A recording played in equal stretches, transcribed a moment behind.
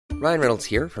Ryan Reynolds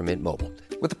here from Mint Mobile.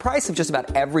 With the price of just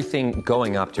about everything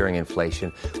going up during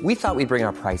inflation, we thought we'd bring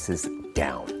our prices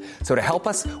down. So to help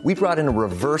us, we brought in a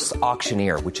reverse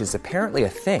auctioneer, which is apparently a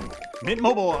thing. Mint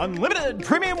Mobile Unlimited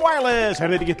Premium Wireless. How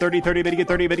to get 30, 30, bit to get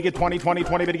 30, bit to get 20, 20,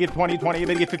 20, bit to get 20, 20,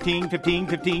 bit to get 15, 15,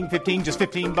 15, 15, just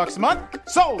 $15 a month?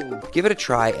 Sold! Give it a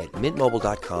try at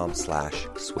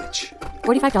mintmobile.com/switch.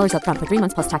 $45 up front for 3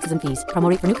 months plus taxes and fees. Promo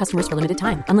rate for new customers for limited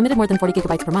time. Unlimited more than 40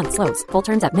 gigabytes per month. Slows full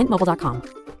terms at mintmobile.com.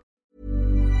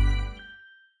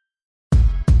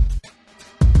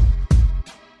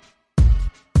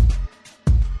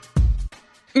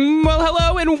 Well,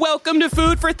 hello and welcome to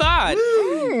Food for Thought,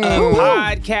 a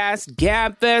podcast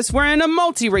gabfest wherein a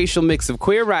multiracial mix of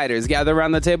queer writers gather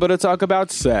around the table to talk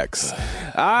about sex,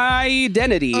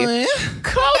 identity,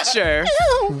 culture,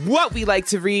 what we like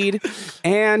to read,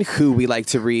 and who we like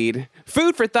to read.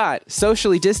 Food for Thought,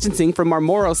 socially distancing from our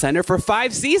moral center for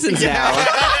 5 seasons now.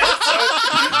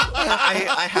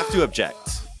 I have to object.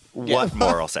 What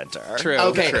moral center? True.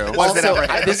 Okay. True. Also,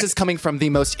 this is coming from the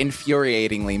most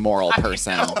infuriatingly moral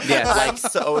person. Yes. I'm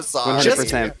so sorry.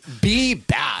 100%. Just be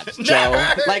bad,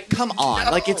 Joe. Like, come on.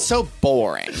 Like, it's so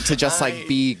boring to just like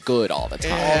be good all the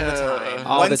time.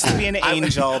 All the Wants to time. be an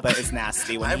angel, but is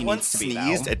nasty when I he once needs to be.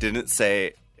 sneezed Though. and didn't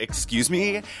say excuse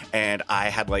me, and I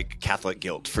had like Catholic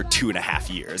guilt for 2.5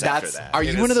 years after that. Are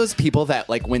you one of those people that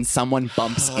like when someone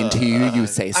bumps into you, you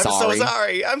say sorry? I'm so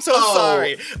sorry. I'm so Oh,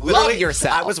 sorry. love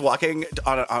yourself. I was walking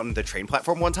on the train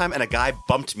platform one time, and a guy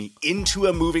bumped me into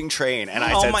a moving train, and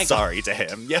I Oh said my God. sorry to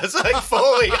him. Yes, like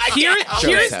fully.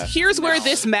 Here's where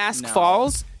this mask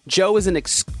falls. Joe is an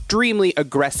extremely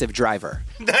aggressive driver.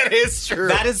 That is true.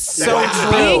 That is So wow.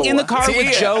 being in the car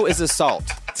with Joe is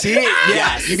assault.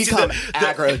 Yes, you become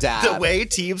aggro dad. The way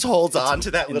Teebs holds on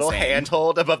to that little Insane.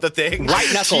 handhold above the thing. White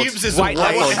knuckled. Teebs is White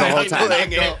knuckles the whole time.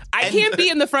 handling it. I can't be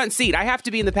in the front seat. I have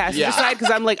to be in the passenger side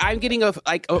because I'm getting a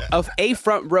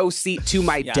front row seat to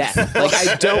my death. Like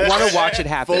I don't want to watch it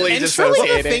happen. Fully And truly, the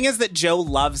dissociating. thing is that Joe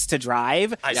loves to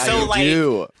drive. So you like,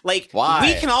 do. like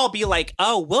Why? we can all be like,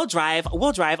 "Oh, we'll drive.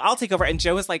 I'll take over." And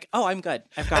Joe is like, "Oh, I'm good.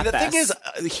 I've got And the this." thing is,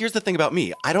 here's the thing about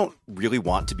me. I don't really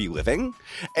want to be living.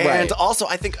 And Right. also,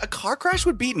 I think a car crash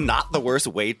would be not the worst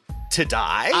way to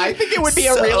die. I think it would be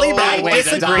a really bad way to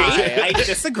disagree. die. I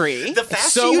disagree. The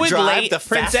faster So you would drive, late the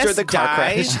faster Princess the car Di-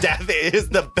 crash death is,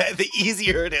 the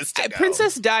easier it is to go.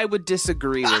 Princess Di would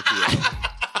disagree with you.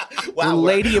 Wow,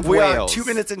 Lady of we Wales. are 2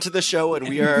 minutes into the show, and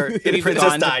we are in We've Princess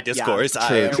gone to- Di discourse. True,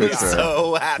 I am true.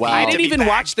 so happy. Wow. I to didn't be even back.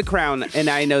 watch The Crown, and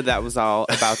I know that was all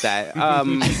about that.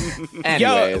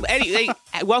 Anyways. Anyway,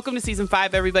 welcome to season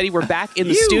 5, everybody. We're back in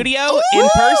the studio in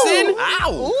person.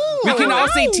 Wow. We can all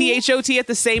say THOT at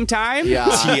the same time. Yeah.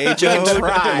 T-H-O.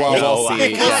 Well, we'll see. We'll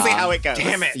Yeah. see how it goes.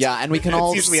 Damn it. Yeah, and we can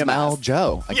all usually a smell mess.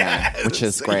 Joe again, Yes. which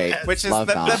is great. Yes. Which is Love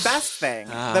the that. best thing.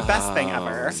 The best thing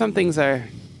ever. Some things are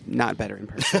not better in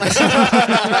person.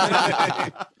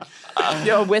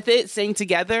 Yo, with it, sing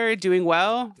together, doing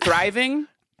well, thriving.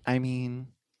 I mean,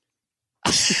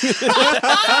 My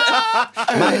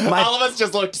all of us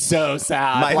just looked so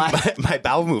sad. my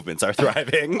bowel movements are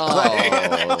thriving.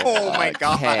 Oh my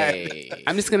God. Okay.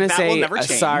 I'm just going to That will say never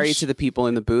change. sorry to the people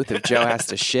in the booth if Joe has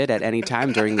to shit at any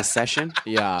time during the session.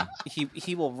 Yeah.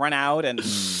 He will run out and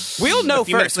We'll know A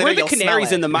few minutes first. We're later, the you'll smell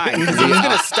canaries it. in the mine. He's going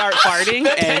to start farting.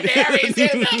 And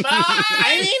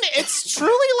I mean, it's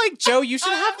truly like, Joe, you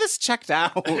should have this checked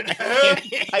out by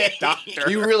a doctor.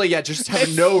 You really, just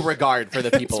have no regard for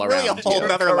the people It's really around a whole you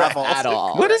nother level. at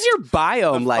all. what is your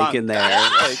biome like in there?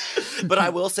 Like, But I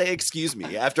will say excuse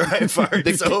me after I fart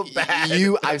so bad.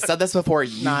 I've said this before.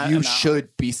 You enough.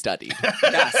 should be studied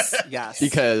Yes.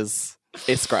 because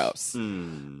it's gross.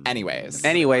 Anyways,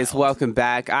 welcome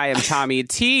back. I am Tommy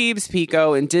Teebs,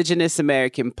 Pico, Indigenous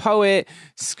American poet,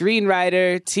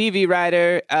 screenwriter, TV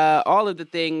writer, all of the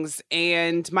things.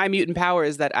 And my mutant power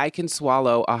is that I can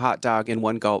swallow a hot dog in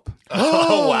one gulp.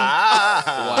 Oh, wow.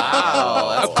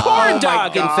 wow, A corn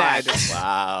dog, in fact.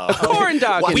 Wow. A corn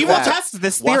dog, in We will fact. test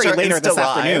this Watch theory our later Insta this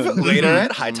Live afternoon. later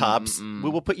at High Tops. We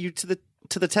will put you to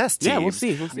the test. Yeah, we'll Teebs.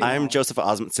 see, we'll see. I'm Joseph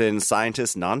Osmondson,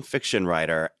 scientist, nonfiction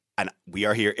writer. And we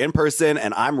are here in person,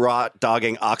 and I'm raw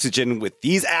dogging oxygen with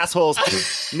these assholes.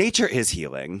 Nature is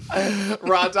healing.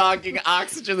 raw dogging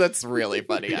oxygen. That's really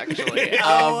funny, actually.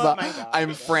 Oh my God.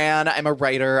 I'm Fran. I'm a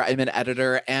writer. I'm an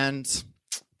editor. And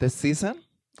this season,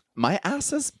 my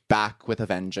ass is back with a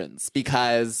vengeance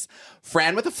because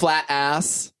Fran with a flat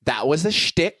ass, that was a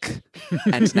shtick.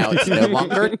 And now it's no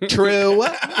longer true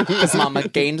because Mama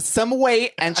gained some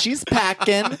weight and she's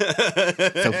packing.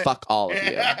 So fuck all of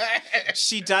you.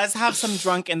 She does have some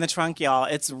drunk in the trunk, y'all.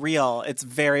 It's real. It's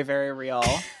very, very real.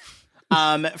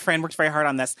 Fran worked very hard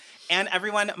on this. And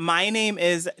everyone, my name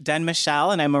is Den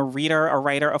Michelle, and I'm a reader, a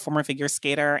writer, a former figure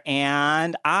skater,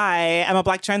 and I am a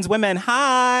Black trans woman.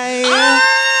 Hi.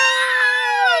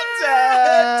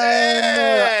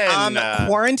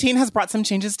 Quarantine has brought some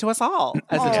changes to us all,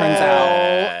 as it turns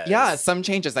out. Yeah, some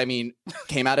changes. I mean,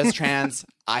 came out as trans.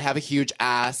 I have a huge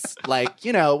ass. Like,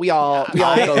 you know, we all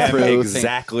go through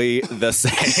exactly the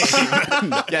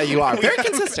same. Yeah, you are very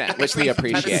consistent, which we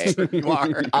appreciate. You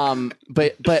are.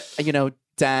 But you know,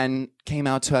 Den came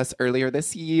out to us earlier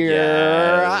this year.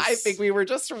 Yes. I think we were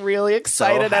just really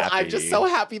excited, and I'm just so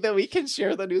happy that we can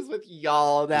share the news with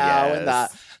y'all now, and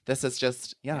that this is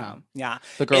just Yeah.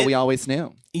 the girl we always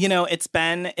knew. You know, it's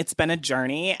been a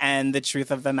journey, and the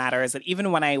truth of the matter is that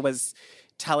even when I was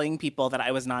telling people that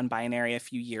I was non-binary a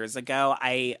few years ago,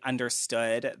 I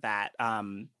understood that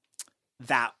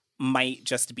that might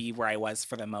just be where I was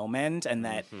for the moment, and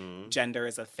that gender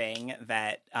is a thing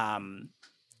that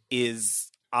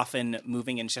is often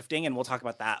moving and shifting, and we'll talk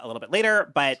about that a little bit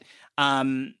later. But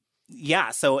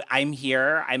so I'm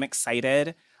here. I'm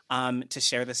excited to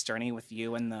share this journey with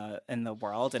you and the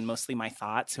world, and mostly my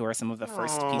thoughts, who are some of the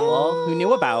first people who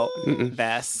knew about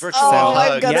this. Virtual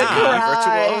hug. I'm gonna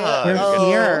cry. Virtual hug. We're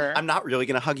here. I'm not really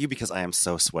going to hug you because I am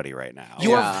so sweaty right now.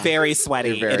 You are very sweaty.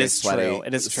 You're very it is sweaty. true.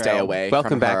 It is true. Stay away. Welcome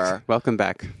from back. her. Welcome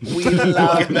back. We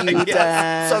love you,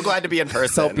 Dan. So glad to be in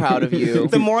person. So proud of you.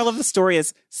 The moral of the story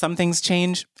is some things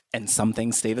change and some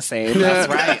things stay the same. That's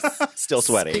right. Still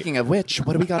sweaty. Speaking of which,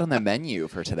 what do we got on the menu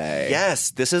for today?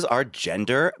 Yes, this is our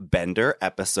Gender Bender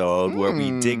episode where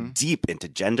we dig deep into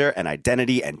gender and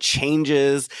identity and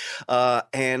changes.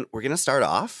 And we're going to start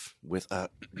off with a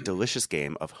delicious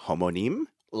game of homonyme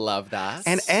Love that.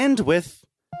 and end with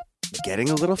getting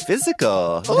a little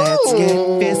physical. Let's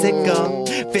get physical.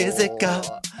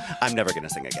 I'm never going to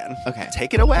sing again. Okay.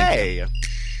 Take it away.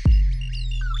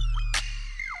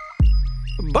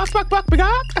 Buck.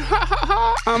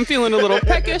 I'm feeling a little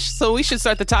peckish, so we should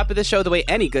start the top of the show the way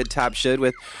any good top should,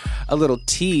 with a little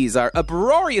tease, our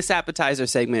uproarious appetizer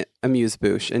segment, Amuse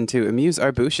Bouche. And to amuse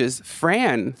our bouches,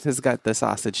 Fran has got the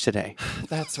sausage today.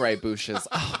 That's right, Bouches.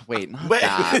 Oh, wait, not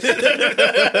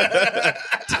that.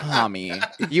 Tommy,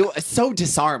 it's so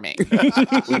disarming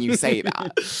when you say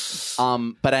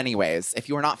that. But anyways, if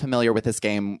you are not familiar with this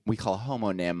game we call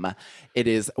homonyme, it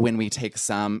is when we take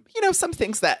some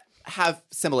things that have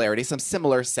similarities, some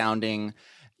similar sounding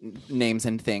names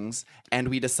and things, and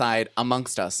we decide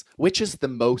amongst us which is the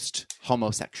most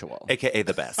homosexual. AKA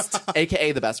the best.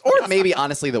 AKA the best. Or maybe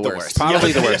honestly the worst.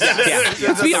 Probably the worst. Yeah.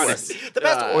 Let's be honest. The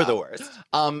best or the worst.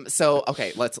 So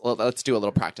okay, let's do a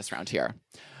little practice round here.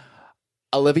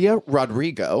 Olivia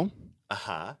Rodrigo,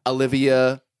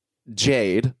 Olivia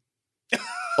Jade,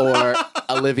 or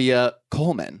Olivia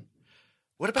Coleman.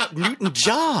 What about Newton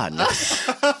John?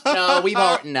 No, we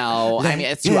won't. No, I mean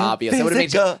it's too obvious. That would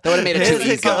have made it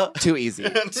too easy.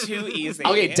 Too easy.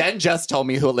 Okay, Den just told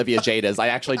me who Olivia Jade is. I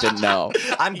actually didn't know.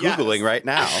 I'm Googling right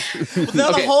now. No,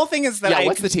 Okay. the whole thing is that Yeah,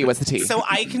 what's the tea? What's the tea? So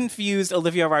I confused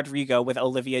Olivia Rodrigo with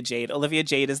Olivia Jade. Olivia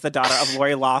Jade is the daughter of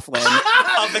Lori Laughlin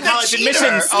of the college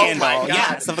admissions scandal. Oh my God.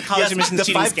 Yes, of the college admissions the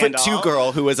cheating scandal. 5'2"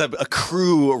 girl who was a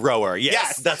crew rower.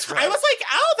 Yes, that's right. I was like,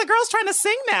 oh, the girl's trying to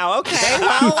sing now. Okay,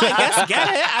 well, I guess get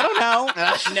it. I don't know.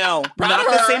 No, not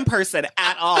the same person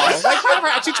at all. Like, proud of her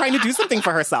actually trying to do something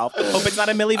for herself. Hope it's not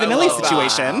a Milli Vanilli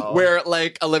situation. Where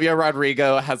like Olivia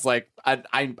Rodrigo has like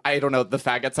I don't know, the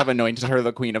faggots have anointed her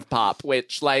the queen of pop,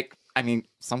 which like I mean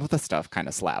some of the stuff kind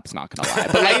of slaps, not gonna lie,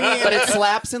 but like but it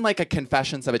slaps in like a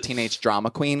Confessions of a Teenage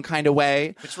Drama Queen kind of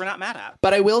way, Which we're not mad at.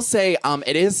 But I will say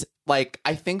it is like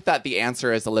I think that the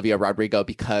answer is Olivia Rodrigo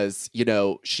because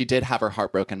she did have her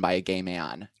heart broken by a gay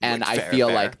man, and I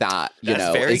feel like that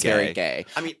That's very is very gay.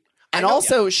 I mean, And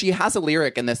also, she has a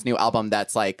lyric in this new album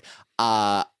that's like,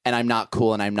 and I'm not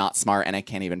cool and I'm not smart and I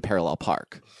can't even parallel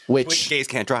park. Which gays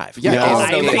can't drive. Yeah,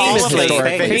 famously.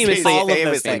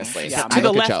 Yeah. To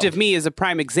the left of me is a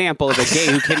prime example of a gay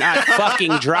who cannot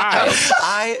fucking drive.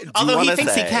 Although he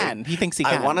thinks he can. He thinks he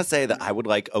can. I want to say that I would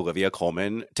like Olivia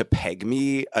Coleman to peg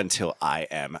me until I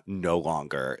am no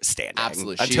longer standing.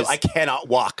 Absolutely. Until I cannot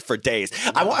walk for days.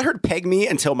 I want her to peg me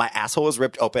until my asshole is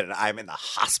ripped open and I'm in the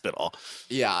hospital.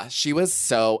 Yeah, she was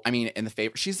so, I mean, in the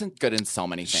favor. She's good in so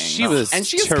many things. She was and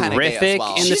she's terrific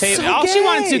well. in the favor. All she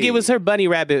wanted to get was her bunny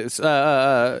rabbit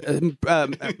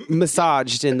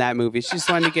massaged in that movie. She just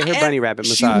wanted to get her bunny rabbit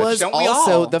massaged. She was Don't we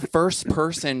also all? the first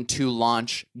person to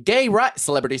launch gay rights,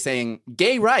 celebrity saying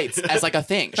gay rights as like a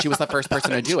thing. She was the first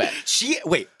person to do it.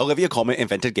 Olivia Coleman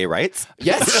invented gay rights?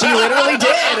 Yes, she literally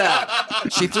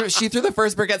did. She threw the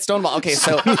first brick at Stonewall. Okay,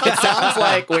 so it sounds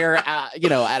like we're at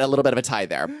a little bit of a tie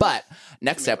there. But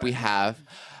next up we have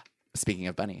speaking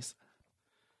of bunnies,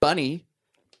 bunny,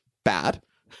 bad,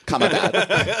 comma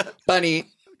bad, bunny,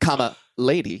 comma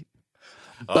lady,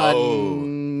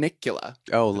 Bunnicula.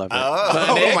 Oh, love it.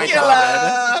 Oh my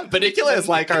god. Bunnicula is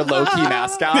like our low-key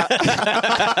mascot.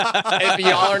 If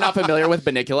y'all are not familiar with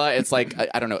Bunnicula, it's like,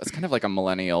 I don't know, it's kind of like a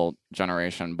millennial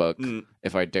generation book,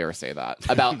 if I dare say that,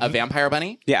 about a vampire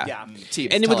bunny. Yeah.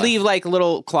 Teeps, And it would tell us. leave like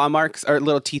little claw marks or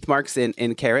little teeth marks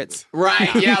in carrots.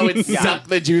 Right, yeah, it would suck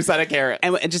the juice out of carrot.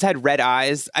 And it just had red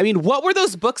eyes. I mean, what were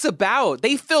those books about?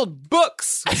 They filled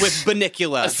books with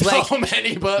Bunnicula. So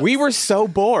many books. We were so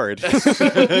bored.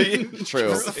 True. This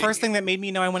is the first thing that made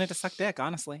me know I wanted to suck dick,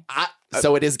 honestly.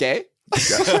 So it is gay? I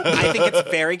think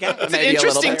it's very gay. Maybe a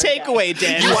little Interesting bit. takeaway,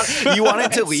 Dan. You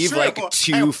wanted to leave true. like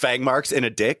 2 fang marks in a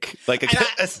dick? Like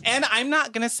And I'm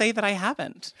not going to say that I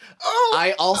haven't.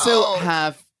 I also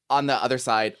have, on the other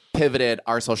side, pivoted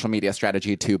our social media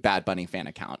strategy to Bad Bunny fan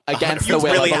account against the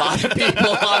will really of a lot of people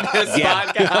on this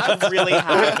podcast. I really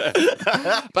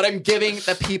have. But I'm giving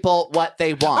the people what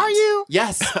they want. Are you?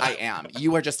 Yes, I am.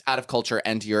 You are just out of culture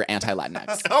and you're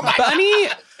anti-Latinx.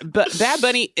 Bad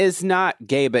Bunny is not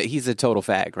gay, but he's a total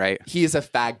fag, right? He is a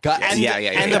fag gut. And, Yeah.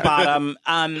 and the bottom.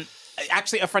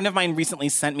 Actually, a friend of mine recently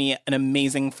sent me an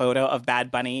amazing photo of Bad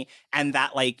Bunny and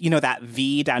that, like, you know, that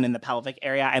V down in the pelvic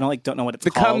area. I don't know what it's The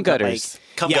called. cum but, gutters. like,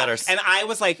 Cum gutters. And I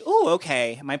was like, ooh,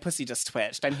 okay. My pussy just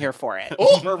twitched. I'm here for it.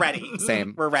 We're ready.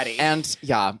 Same. We're ready. And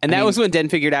yeah. And that was when Den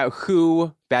figured out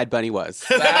who Bad Bunny was.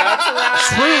 Truly.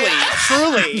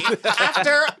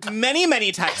 After many,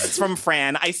 many texts from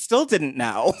Fran, I still didn't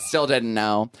know. Still didn't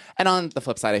know. And on the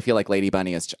flip side, I feel like Lady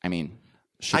Bunny is,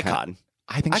 she Icon.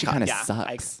 I think she kind of Yeah,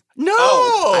 sucks. No.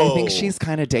 I think she's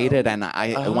kind of dated, and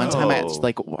one time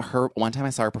I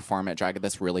saw her perform at drag at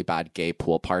this really bad gay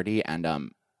pool party, and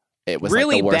it was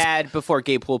Really like the worst. bad before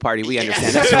gay pool party. We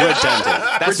understand. That's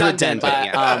redundant. That's redundant. but,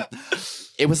 yeah.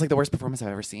 it was like the worst performance I've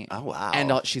ever seen. Oh, wow.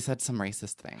 And she said some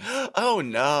racist things. Oh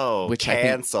no. Which I think-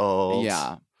 canceled.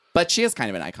 Yeah, but she is kind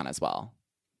of an icon as well.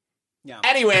 Yeah.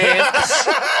 Anyways,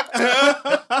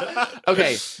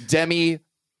 okay, Demi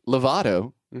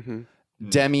Lovato,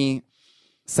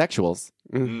 demisexuals,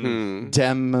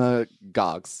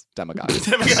 demagogues.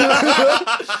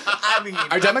 I mean,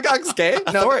 Are demagogues gay?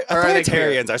 No, or are they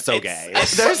queer? authoritarians are so gay.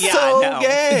 it's- They're yeah, so no.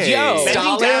 gay. Yo.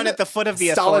 Bending down at the foot of the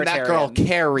Stalin, that girl authoritarian.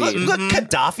 carried. Look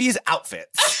Gaddafi's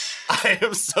outfits. I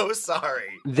am so sorry.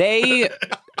 They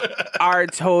are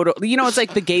total. You know, it's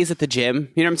like the gays at the gym.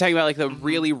 You know what I'm talking about? Like the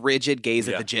really rigid gays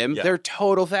at the gym. yeah. They're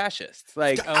total fascists.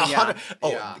 Like, yeah.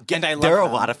 And I love there are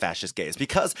them. a lot of fascist gays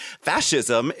because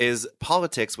fascism is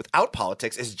politics without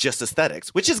politics is just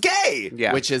aesthetics, which is gay.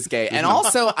 yeah. Which is gay. And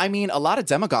also, I mean, a lot of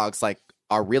demagogues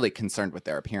are really concerned with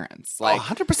their appearance. Like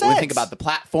 100%. when we think about the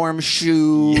platform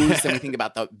shoes and we think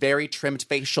about the very trimmed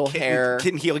facial hair.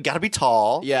 You gotta be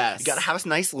tall. Yes. You gotta have a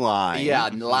nice line. Yeah,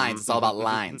 lines. It's all about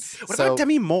lines. What about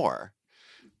Demi Moore?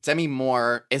 Demi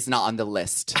Moore is not on the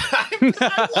list.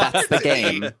 That's the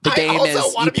game. The I game also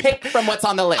is wanna you be- pick from what's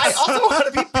on the list. I also want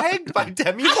to be pegged by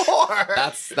Demi Moore.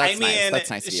 That's I mean, nice. That's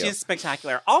nice of you. she's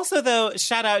spectacular. Also, though,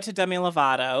 shout out to Demi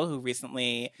Lovato, who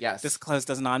recently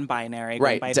disclosed as non-binary, going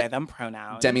Right. by they, them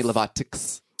pronouns. Demi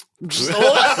Lovatics. We're a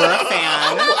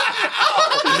fan.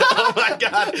 Oh my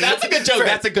god, That's a good joke.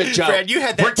 That's a good joke. Fran, you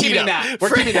had that. We're keeping that. We're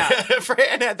keeping that.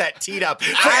 Fran had that teed up.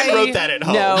 Fran wrote that at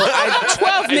home. No,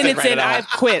 12 minutes right in, at all. I've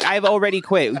quit. I've already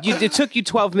quit. It took you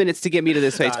 12 minutes to get me to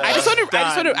this page. I just want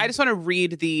to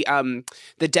read the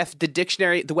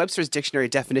dictionary, the Webster's Dictionary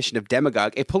definition of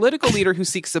demagogue: a political leader who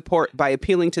seeks support by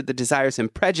appealing to the desires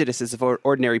and prejudices of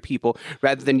ordinary people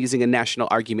rather than using a national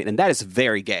argument, and that is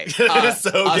very gay. It is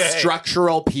so A gay.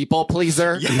 structural people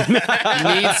pleaser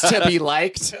needs to be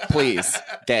liked. Please.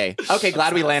 Gay. Okay,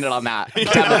 glad we landed on that.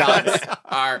 Demagogues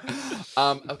are.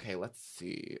 Okay, let's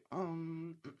see.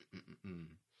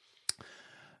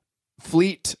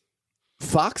 Fleet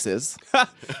Foxes.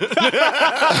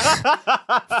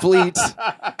 Fleet,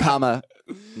 comma,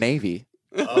 Navy.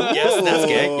 Yes, that's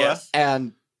gay. Yes.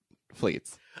 And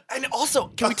fleets. And also,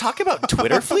 can we talk about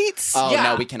Twitter fleets? Oh,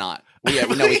 no, we cannot. No,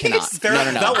 we cannot. They're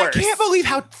No. the I worst. can't believe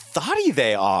how thoughty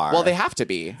they are. Well, they have to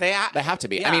be. They have to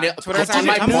be. yeah. I mean, Twitter's on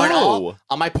my actually porn No.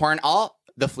 all,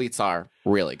 the fleets are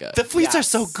really good. the fleets are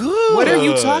so good. What are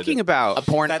you talking about? A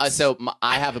porn. That's-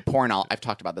 I have a porn alt. I've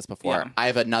talked about this before. Yeah. I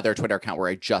have another Twitter account where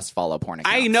I just follow porn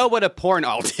accounts. I know what a porn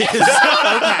alt is. Jesus,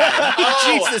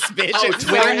 bitch.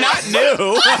 Twitter We're not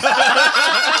new.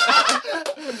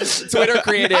 Twitter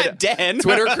created Den.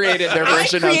 Twitter created their I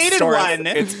version created of stories. one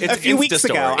It's a few weeks Insta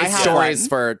ago. stories. I It's have Stories one.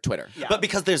 for Twitter. But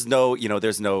because there's no, Porn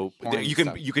you can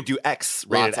stuff. you can do X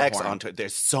Lots rated of X porn. onto it.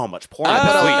 There's so much porn. I on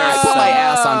put, Fleets. I put my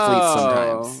ass on fleets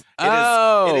sometimes.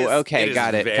 It is- Okay, it is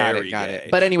got it. very Got gay.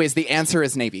 it. But anyways, the answer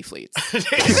is Navy fleets. Navy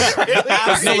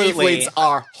Absolutely. fleets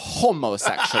are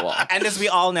homosexual. And as we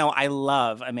all know, I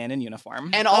love a man in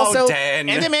uniform. And also, Dan.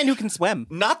 And a man who can swim.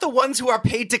 Not the ones who are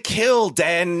paid to kill,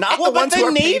 Dan. Not Well, the but ones the who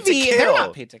are paid to Navy, kill. they're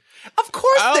not paid to. Of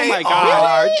course Oh they my God.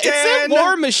 are, It's a Dan.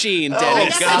 war machine,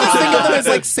 Dennis. God. I just think of them as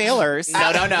like sailors.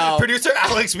 no. Producer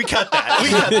Alex, we cut that. We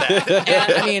cut that.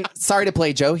 And, I mean, sorry to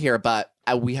play Joe here, but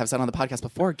we have said on the podcast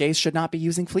before, gays should not be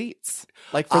using fleets.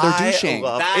 Like for their douching.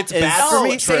 That it's is bad for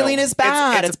me. Saline is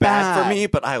bad. It's bad for me,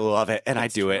 but I love it, and I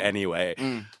do it anyway.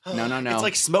 No. It's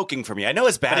like smoking for me. I know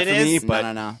it's bad But it for me, is-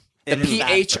 but No. It The is bad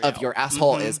pH for of you. your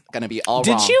asshole is going to be all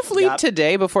Did wrong. you fleet Yep.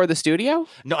 today before the studio?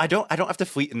 no, I don't have to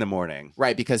fleet in the morning.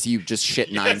 Right, because you just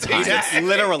shit 9 times. exactly.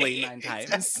 Literally 9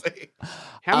 times.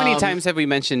 How many times have we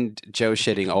mentioned Joe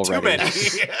shitting already?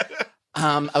 Too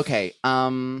many. Okay.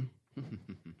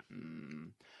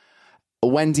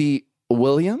 Wendy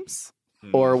Williams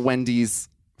or Wendy's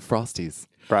Frosties?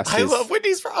 I love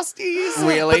Wendy's Frosties.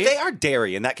 Really? But they are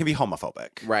dairy, and that can be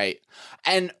homophobic. Right.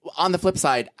 And on the flip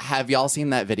side, have y'all seen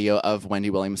that video of Wendy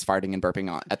Williams farting and burping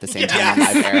at the same time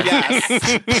on live air?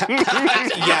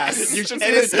 Yes. You should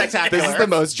It is spectacular. This is the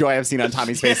most joy I've seen on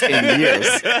Tommy's face in years.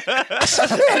 The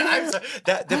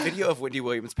video of Wendy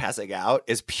Williams passing out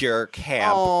is pure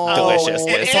camp Oh,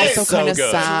 deliciousness. It's It also is so kind of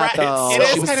good. sad, though. It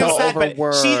is She was kind so of sad, but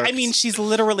overworked. she's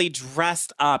literally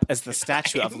dressed up as the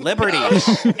Statue of Liberty.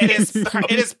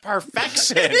 It is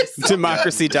perfection.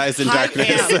 Democracy dies in High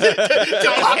darkness. camp.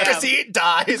 Democracy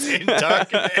dies in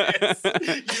darkness.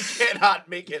 You cannot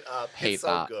make it up. Hate it's so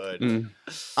that.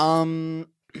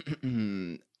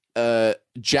 good.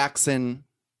 Jackson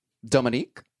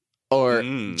Dominique or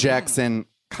Jackson,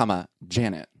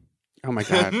 Janet? Oh my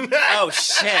God. Oh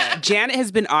shit. Janet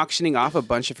has been auctioning off a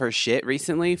bunch of her shit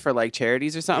recently for like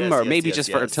charities or something, Yes, or yes, maybe yes, just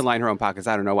yes. to line her own pockets.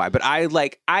 I don't know why, but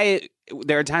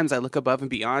there are times I look above and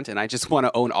beyond, and I just want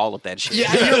to own all of that shit.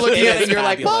 Yeah, you're looking It at it is and you're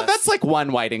like, well, fabulous. that's like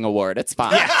one Whiting Award. It's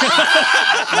fine.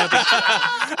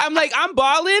 I'm like, I'm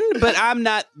balling, but I'm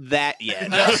not that yet.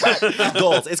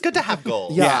 Goals. It's good to have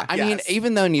goals. Yeah, I mean, Yes.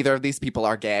 even though neither of these people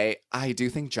are gay, I do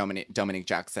think Dominique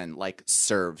Jackson like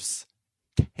serves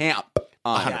camp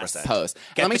on 100%. post.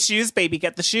 Get the shoes, baby.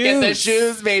 Get the shoes. Get the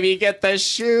shoes, baby. Get the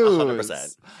shoes.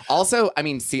 100%. Also, I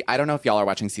mean, see, I don't know if y'all are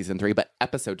watching season 3, but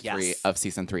episode 3 Yes. of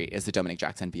season 3 is the Dominic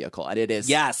Jackson vehicle, and it is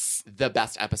Yes. the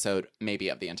best episode maybe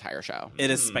of the entire show. It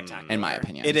is spectacular. In my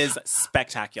opinion. It is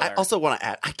spectacular. I also want to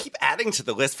add, I keep adding to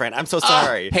the list, friend. I'm so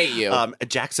sorry. hate you.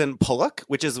 Jackson Pollock,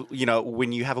 which is,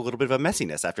 when you have a little bit of a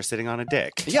messiness after sitting on a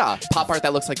dick. Yeah, pop art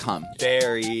that looks like cum.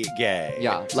 Very gay.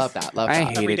 Yeah, love that. Love I that.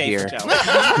 hate Every it day here. for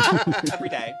Joe. Every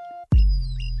day.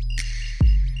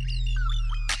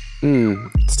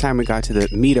 It's time we got to the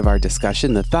meat of our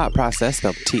discussion, the thought process,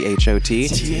 spelled THOT.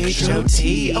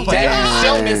 T-H-O-T. Oh my Dan, God. you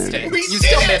still missed it. You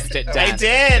still missed it, Dan. I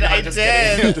did. I just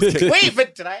did. Wait,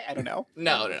 but did I? I don't know.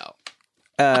 No.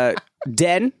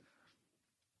 Den,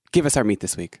 give us our meat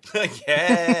this week.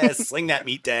 Yes. Sling that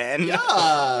meat, Dan.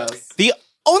 The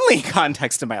only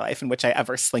context in my life in which I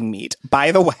ever sling meat,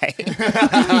 by the way.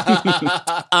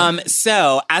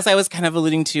 So, as I was kind of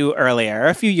alluding to earlier,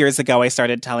 a few years ago, I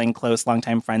started telling close,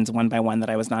 longtime friends one by one that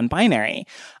I was non-binary.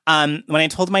 When I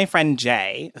told my friend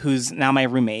Jay, who's now my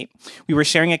roommate, we were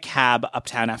sharing a cab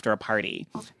uptown after a party.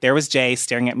 There was Jay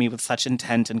staring at me with such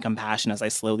intent and compassion as I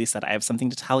slowly said, I have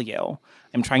something to tell you.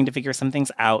 I'm trying to figure some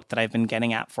things out that I've been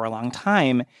getting at for a long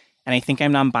time, and I think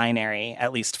I'm non-binary,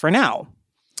 at least for now.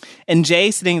 And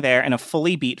Jay, sitting there in a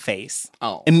fully beat face,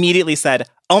 immediately said,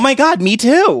 oh my God, me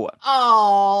too.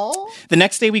 Oh. The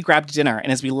next day we grabbed dinner,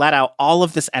 and as we let out all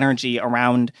of this energy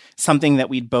around something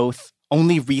that we'd both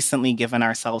only recently given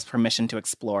ourselves permission to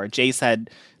explore, Jay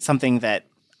said something that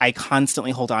I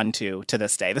constantly hold on to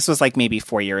this day. This was like maybe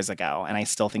 4 years ago, and I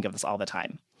still think of this all the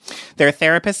time. Their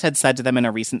therapist had said to them in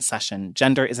a recent session,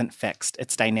 gender isn't fixed,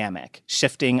 it's dynamic,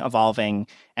 shifting, evolving,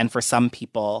 and for some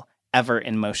people, ever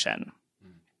in motion.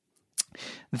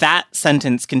 That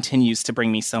sentence continues to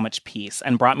bring me so much peace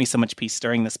and brought me so much peace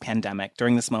during this pandemic,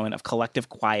 during this moment of collective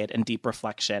quiet and deep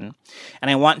reflection. And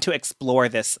I want to explore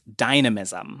this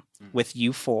dynamism with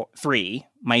you three,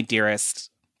 my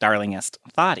dearest, darlingest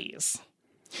thoughties.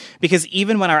 Because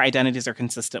even when our identities are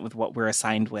consistent with what we're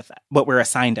assigned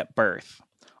at birth,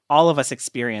 all of us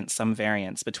experience some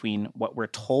variance between what we're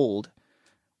told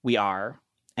we are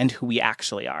and who we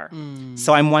actually are.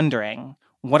 So I'm wondering,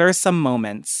 what are some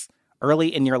moments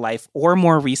early in your life or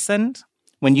more recent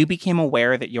when you became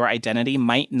aware that your identity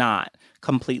might not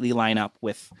completely line up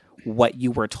with what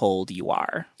you were told you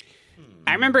are?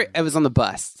 I remember I was on the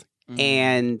bus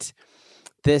and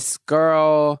this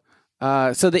girl,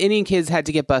 so the Indian kids had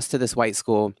to get bused to this white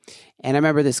school. And I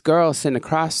remember this girl sitting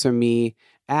across from me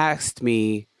asked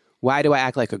me, why do I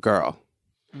act like a girl?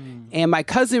 And my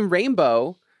cousin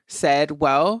Rainbow said,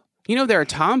 well, you know, there are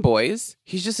tomboys.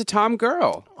 He's just a tom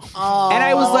girl. And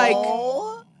I was like,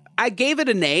 I gave it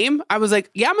a name. I was like,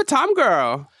 yeah, I'm a tom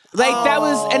girl. Like that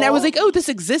was, and I was like, oh, this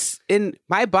exists in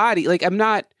my body. Like I'm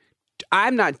not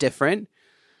different.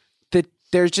 That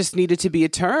there just needed to be a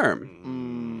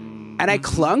term. And I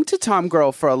clung to tom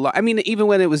girl for a long, I mean, even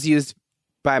when it was used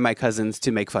by my cousins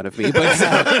to make fun of me,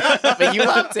 But you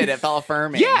loved it. It felt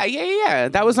affirming. Yeah.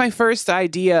 That was my first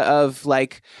idea of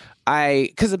like,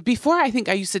 because before I think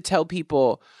I used to tell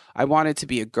people I wanted to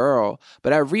be a girl,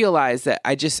 but I realized that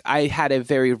I had a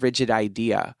very rigid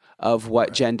idea of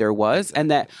what gender was,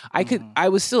 and that I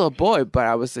was still a boy, but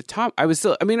I was a tom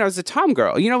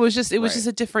girl. You know, it was just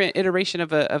a different iteration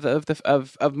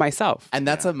of myself. And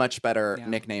that's a much better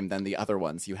nickname than the other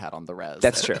ones you had on the res.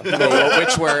 That's true.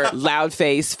 Which were loud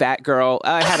face, fat girl.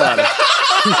 I had a lot of.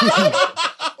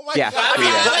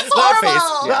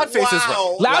 Loud face is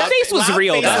real. Loud face was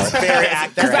real though. Very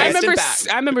accurate. Because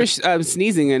I remember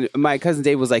sneezing, and my cousin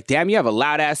Dave was like, "Damn, you have a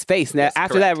loud ass face." And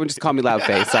after that, everyone just called me Loud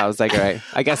Face. So I was like, "All right,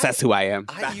 I guess that's who I am."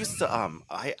 I used to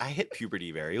I hit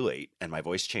puberty very late, and my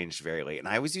voice changed very late, and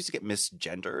I always used to get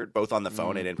misgendered both on the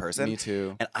phone and in person. Me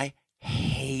too. And I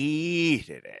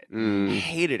hated it.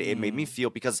 Hated it. It made me feel,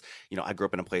 because you know, I grew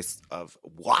up in a place of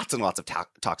lots and lots of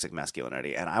toxic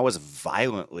masculinity, and I was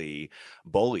violently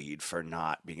bullied for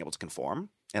not being able to conform.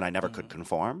 And I never could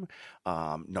conform,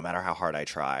 no matter how hard I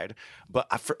tried. But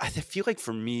I feel like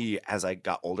for me, as I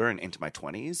got older and into my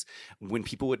 20s, when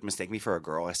people would mistake me for a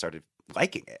girl, I started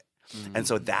liking it. And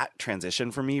so that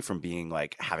transition for me from being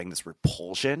like having this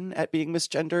repulsion at being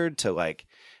misgendered to like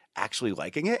actually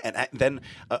liking it. And then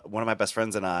one of my best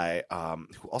friends and I,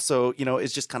 who also, you know,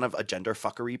 is just kind of a gender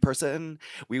fuckery person,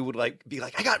 we would like be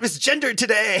like, I got misgendered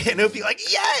today. And it would be like,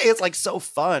 yay. It's like so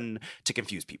fun to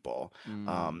confuse people.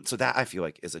 So that I feel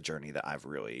like is a journey that I've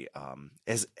really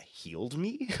has healed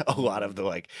me a lot of the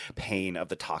like pain of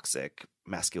the toxic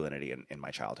masculinity in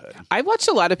my childhood. I watched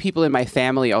a lot of people in my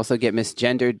family also get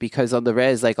misgendered because on the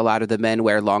res, like a lot of the men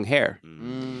wear long hair.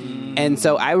 And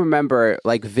so I remember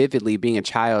like vividly being a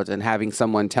child and having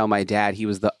someone tell my dad he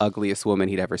was the ugliest woman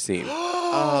he'd ever seen. You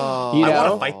know? I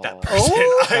want to fight that person.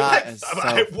 That is so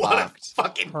I want fucked. to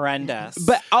fucking Horrendous.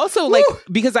 But also like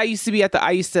because I used to be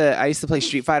I used to play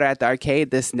Street Fighter at the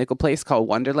arcade, this nickel place called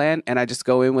Wonderland, and I just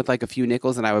go in with like a few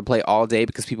nickels and I would play all day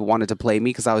because people wanted to play me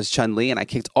because I was Chun-Li and I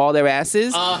kicked all their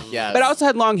asses. Yes. But I also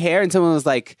had long hair and someone was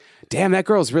like, "Damn, that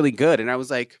girl's really good." And I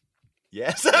was like,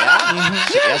 yes.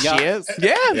 Yes, she is.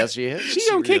 Yeah. Yes, she is. "She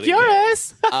gonna kick really your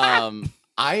is. ass."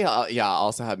 I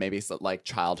also have maybe some, like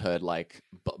childhood like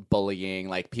bullying,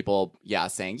 like people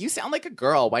saying you sound like a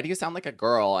girl. Why do you sound like a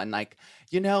girl? And like,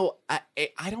 you know,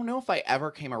 I don't know if I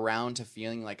ever came around to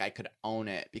feeling like I could own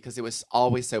it because it was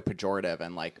always so pejorative,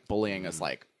 and like bullying is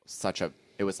like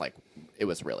it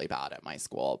was really bad at my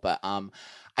school. But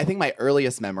I think my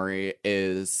earliest memory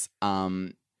is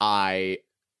I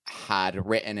had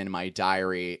written in my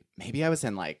diary, maybe I was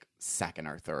in like 2nd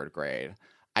or 3rd grade.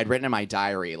 I'd written in my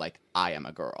diary like I am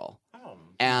a girl.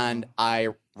 And I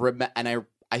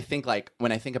think like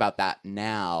when I think about that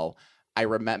now, I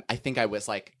think I was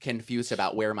like confused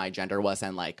about where my gender was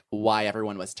and like why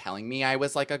everyone was telling me I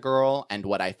was like a girl and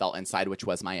what I felt inside, which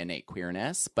was my innate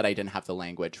queerness, but I didn't have the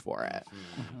language for it.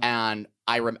 And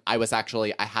I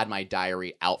had my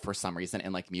diary out for some reason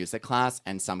in like music class,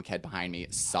 and some kid behind me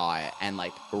saw it and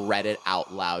like read it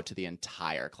out loud to the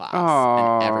entire class.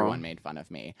 Aww. And everyone made fun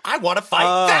of me. I want to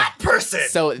fight that person.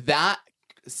 So that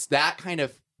kind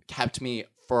of kept me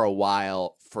for a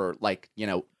while for like, you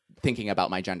know, thinking about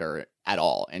my gender at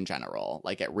all in general.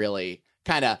 Like it really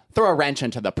kind of threw a wrench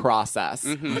into the process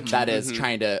that is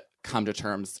trying to come to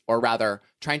terms, or rather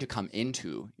trying to come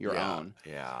into your own.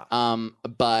 Yeah.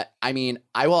 But I mean,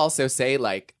 I will also say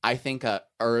like, I think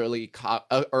early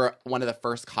or one of the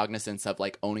first cognizance of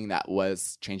like owning that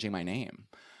was changing my name.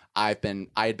 I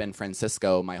had been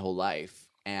Francisco my whole life.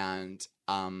 And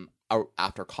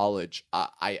after college,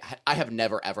 I have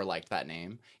never ever liked that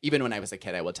name. Even when I was a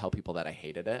kid, I would tell people that I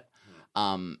hated it.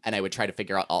 And I would try to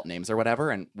figure out alt names or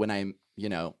whatever. And when I'm, you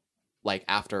know, like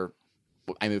after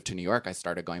I moved to New York, I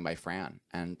started going by Fran,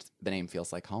 and the name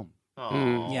feels like home.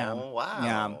 Oh, Yeah. Wow.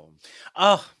 Yeah.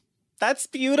 Oh, that's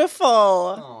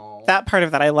beautiful. That part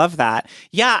of that, I love that.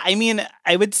 Yeah, I mean,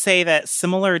 I would say that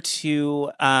similar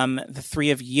to the three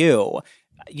of you,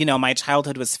 you know, my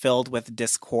childhood was filled with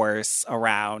discourse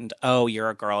around, oh, you're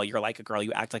a girl, you're like a girl,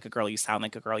 you act like a girl, you sound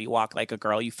like a girl, you walk like a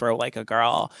girl, you throw like a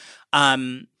girl.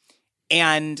 And,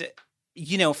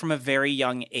 you know, from a very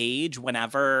young age,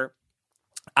 whenever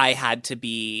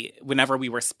we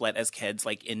were split as kids,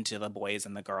 like into the boys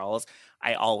and the girls,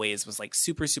 I always was like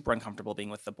super, super uncomfortable being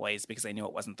with the boys because I knew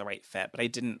it wasn't the right fit. But I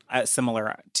didn't,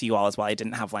 similar to you all as well, I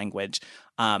didn't have language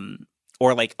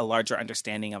or like a larger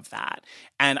understanding of that.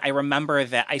 And I remember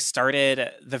that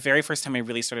the very first time I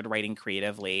really started writing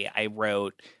creatively, I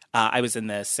wrote, I was in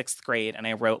the 6th grade and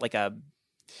I wrote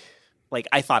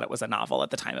I thought it was a novel at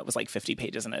the time. It was like 50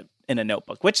 pages in a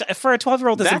notebook, which for a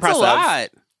 12-year-old is impressive. That's a lot.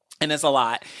 And it's a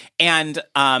lot. And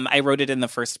I wrote it in the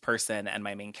first person, and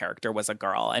my main character was a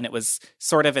girl. And it was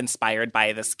sort of inspired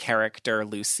by this character,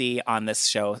 Lucy, on this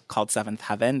show called Seventh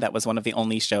Heaven. That was one of the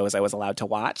only shows I was allowed to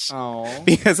watch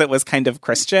because it was kind of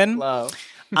Christian. Love.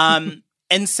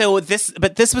 And so this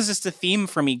was just a theme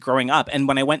for me growing up. And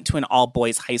when I went to an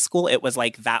all-boys high school, it was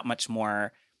like that much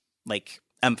more like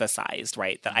emphasized,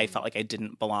 right? That I felt like I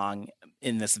didn't belong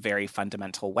in this very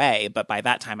fundamental way. But by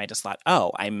that time, I just thought,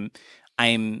 oh, I'm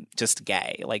just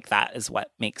gay. Like, that is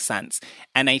what makes sense.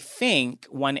 And I think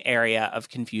one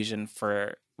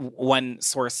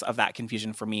source of that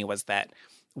confusion for me was that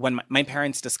when my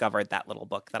parents discovered that little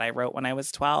book that I wrote when I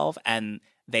was 12, and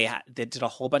they did a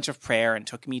whole bunch of prayer and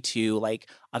took me to like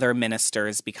other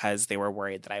ministers because they were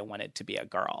worried that I wanted to be a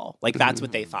girl. Like, that's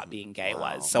what they thought being gay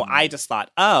was. So I just thought,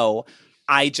 oh,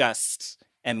 I just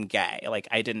am gay. Like,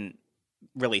 I didn't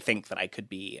really think that I could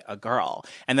be a girl.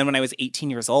 And then when I was 18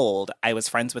 years old, I was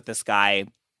friends with this guy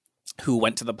who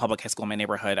went to the public high school in my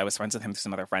neighborhood. I was friends with him through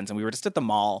some other friends, and we were just at the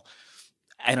mall,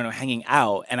 I don't know, hanging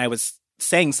out. And I was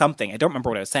saying something. I don't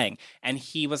remember what I was saying. And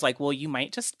he was like, well, you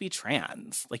might just be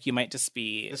trans. Like, you might just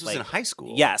be. This was in high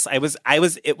school. Yes. It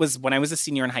was when I was a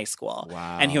senior in high school.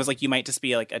 Wow. And he was like, you might just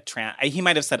be like he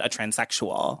might have said a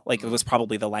transsexual. Like, it was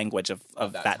probably the language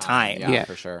of that time. Yeah,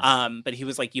 for sure. But he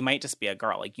was like, you might just be a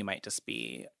girl. Like, you might just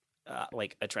be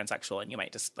like a transsexual, and you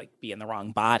might just like be in the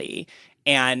wrong body.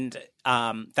 And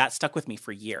that stuck with me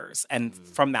for years. And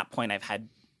from that point, I've had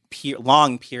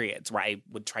long periods where I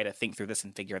would try to think through this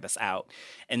and figure this out.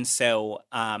 And so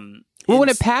when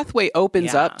a pathway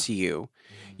opens up to you,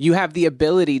 you have the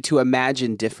ability to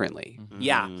imagine differently.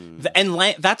 Yeah.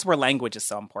 That's where language is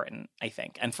so important, I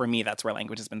think. And for me, that's where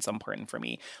language has been so important for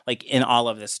me. Like, in all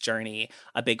of this journey,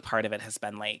 a big part of it has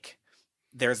been like,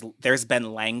 there's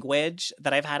been language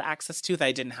that I've had access to that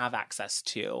I didn't have access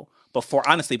to before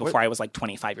I was like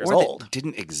 25 years old. That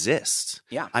didn't exist.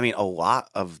 Yeah. I mean, a lot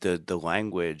of the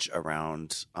language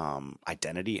around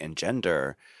identity and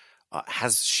gender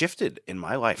has shifted in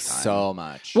my lifetime. So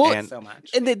much. Well, so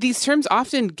much. And these terms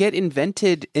often get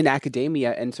invented in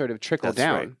academia and sort of trickle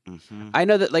down. Right. Mm-hmm. I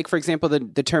know that, like, for example,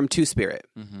 the term Two-Spirit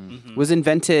was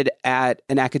invented at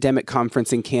an academic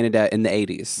conference in Canada in the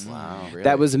 80s. Wow, really?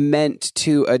 That was meant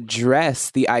to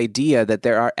address the idea that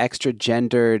there are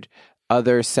extra-gendered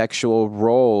other sexual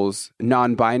roles,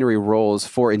 non-binary roles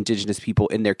for Indigenous people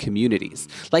in their communities.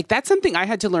 Like, that's something I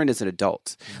had to learn as an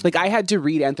adult. Like, I had to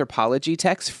read anthropology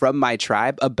texts from my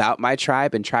tribe about my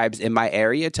tribe and tribes in my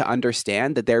area to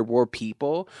understand that there were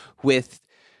people with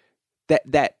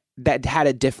that had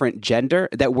a different gender,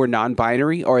 that were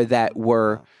non-binary, or that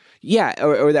were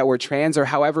or that were trans, or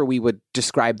however we would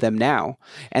describe them now,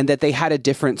 and that they had a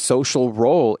different social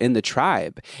role in the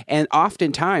tribe. And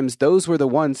oftentimes, those were the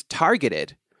ones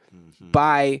targeted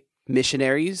by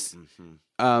missionaries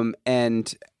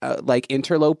and like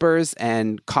interlopers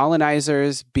and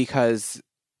colonizers, because.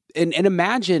 And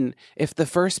imagine if the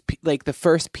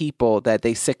first people that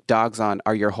they sick dogs on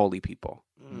are your holy people.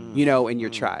 You know, in your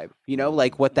tribe, you know,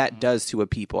 like what that does to a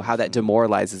people, how that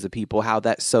demoralizes a people, how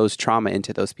that sows trauma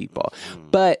into those people.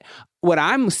 But what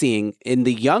I'm seeing in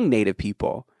the young Native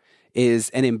people is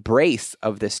an embrace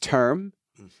of this term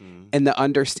and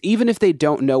even if they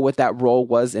don't know what that role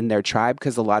was in their tribe,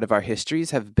 because a lot of our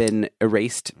histories have been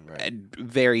erased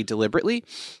very deliberately,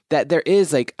 that there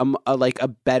is like a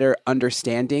better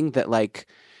understanding that like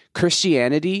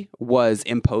Christianity was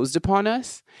imposed upon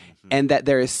us, and that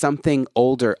there is something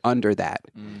older under that.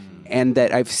 And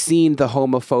that I've seen the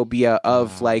homophobia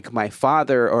of like my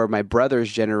father or my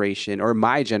brother's generation or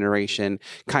my generation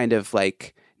kind of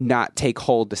like not take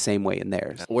hold the same way in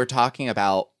theirs. We're talking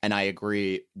about, and I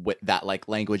agree with that, like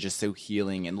language is so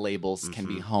healing, and labels can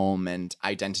be home, and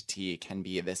identity can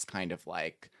be this kind of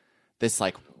like, this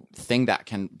like thing that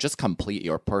can just complete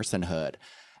your personhood.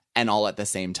 And all at the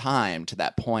same time, to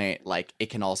that point, like it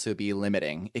can also be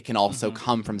limiting. It can also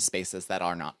come from spaces that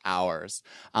are not ours.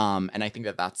 And I think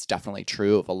that that's definitely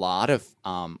true of a lot of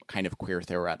kind of queer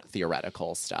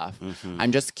theoretical stuff.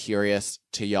 I'm just curious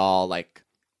to y'all, like,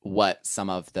 what some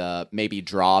of the maybe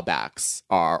drawbacks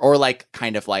are, or like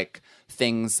kind of like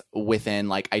things within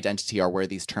like identity or where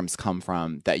these terms come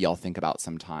from that y'all think about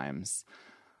sometimes.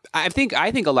 I think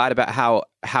a lot about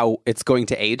how it's going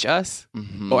to age us,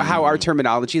 or how our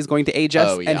terminology is going to age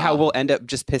us, and how we'll end up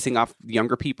just pissing off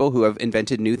younger people who have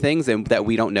invented new things and that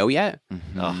we don't know yet.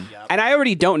 And I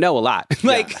already don't know a lot.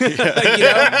 Like, you know?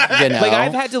 Like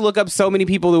I've had to look up so many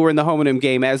people who were in the homonym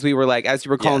game as you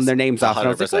were calling their names off, and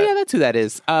I was like, oh yeah, that's who that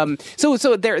is.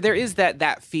 So there is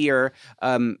that fear,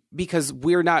 because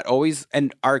we're not always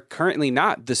and are currently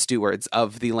not the stewards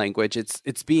of the language.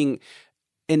 It's being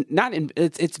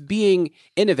it's being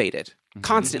innovated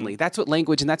constantly. That's what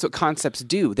language and that's what concepts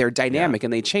do. They're dynamic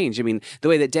and they change. I mean, the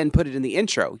way that Den put it in the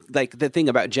intro, like the thing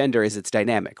about gender is it's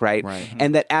dynamic, right?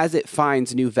 And that as it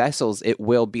finds new vessels, it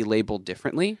will be labeled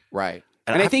differently. Right.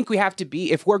 And I think we have to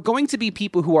be, if we're going to be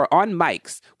people who are on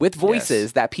mics with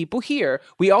voices that people hear,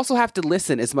 we also have to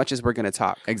listen as much as we're going to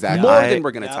talk. Exactly. More than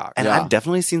we're going to talk. And I've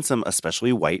definitely seen some,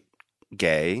 especially white,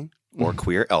 gay, or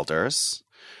queer elders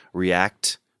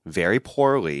react very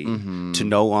poorly to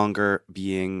no longer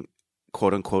being,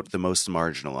 quote unquote, the most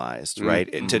marginalized,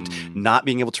 right? To not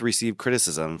being able to receive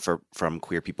criticism from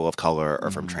queer people of color or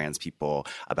from trans people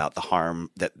about the harm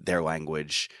that their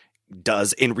language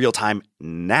does in real time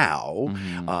now,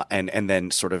 and then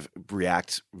sort of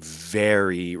react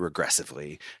very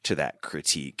regressively to that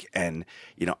critique. And,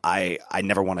 you know, I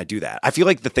never want to do that. I feel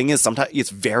like the thing is sometimes it's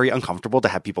very uncomfortable to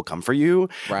have people come for you,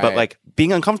 but like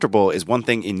being uncomfortable is one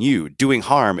thing in you. Doing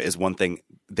harm is one thing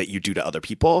that you do to other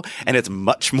people. And it's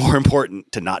much more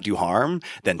important to not do harm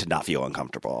than to not feel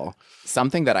uncomfortable.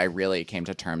 Something that I really came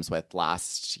to terms with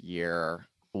last year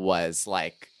was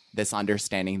like this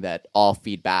understanding that all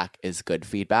feedback is good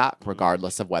feedback,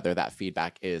 regardless of whether that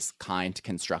feedback is kind,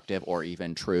 constructive, or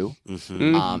even true.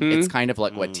 It's kind of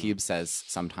like what Teeb says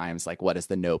sometimes, like, what is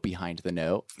the note behind the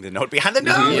note? The note behind the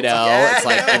note. You know, it's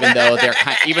like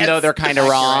even though they're kind of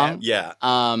wrong.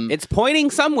 It's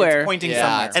pointing somewhere. It's pointing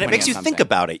somewhere. And it makes you think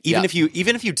about it. Even if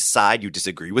you decide you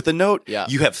disagree with the note,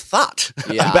 you have thought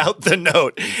about the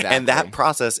note. And that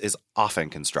process is often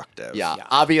constructive.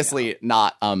 Obviously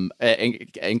not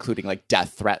including like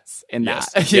death threats in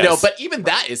that. You know, but even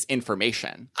that is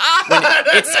information. When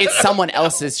it's someone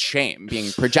else's shame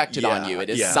being projected on you. It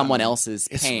is someone else's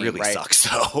pain. It really right? sucks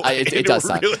though. It does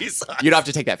suck. Really sucks. You don't have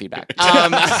to take that feedback.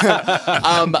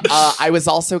 I was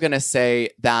also going to say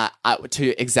that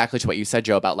to what you said,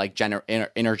 Joe, about like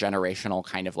intergenerational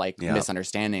kind of like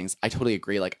misunderstandings. I totally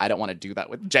agree. Like, I don't want to do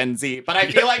that with Gen Z, but I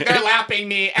feel like they're lapping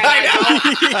me. And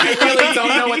I really don't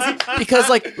know what's... Because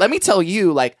like, let me tell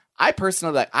you, like, I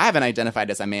personally, like, I haven't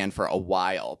identified as a man for a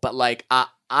while, but like,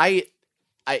 I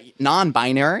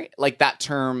non-binary, like that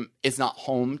term is not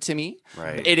home to me.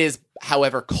 Right. It is,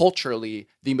 however, culturally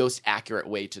the most accurate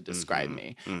way to describe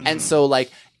me. And so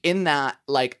like in that,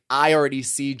 like I already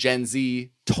see Gen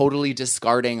Z totally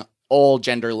discarding all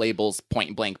gender labels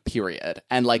point blank, period.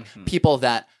 And like people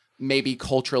that maybe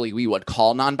culturally we would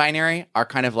call non-binary are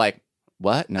kind of like,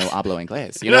 what? No hablo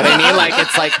inglés. You know what I mean? Like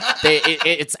it's like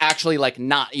it's actually like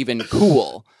not even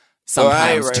cool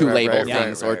sometimes to label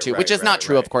things which is not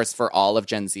true, of course, for all of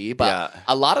Gen Z, but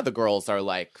a lot of the girls are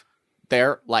like,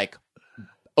 they're like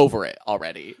over it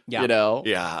already, you know?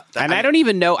 Yeah. And I don't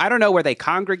even know. I don't know where they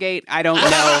congregate. I don't know.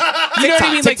 You know what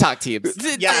I mean? TikTok teams.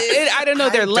 I don't know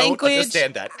their language. Don't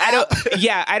understand that.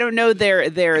 I don't know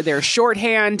their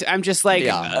shorthand. I'm just like,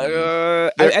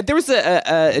 there was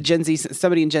a Gen Z,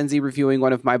 somebody in Gen Z reviewing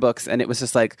one of my books, and it was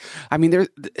just like, I mean,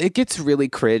 it gets really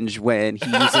cringe when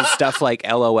he uses stuff like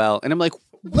LOL, and I'm like,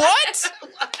 what?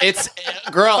 It's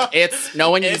no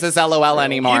one uses LOL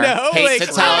anymore. You know, hate like,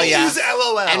 to tell you. Use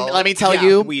LOL. And let me tell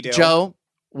you, we do. Joe,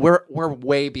 we're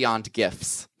way beyond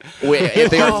GIFs.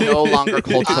 They are no longer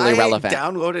culturally relevant. I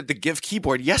downloaded the GIF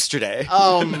keyboard yesterday.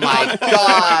 Oh my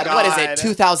God. What is it,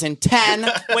 2010?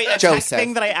 Wait, a Joseph. tech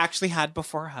thing that I actually had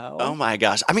before Ho. Oh my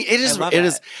gosh. I mean, it is.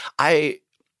 I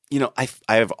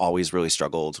have always really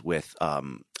struggled with.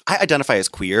 I identify as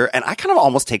queer, and I kind of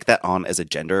almost take that on as a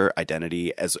gender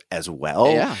identity as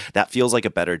well. Yeah. That feels like a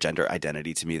better gender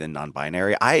identity to me than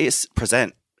non-binary. I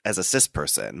present as a cis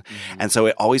person, and so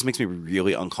it always makes me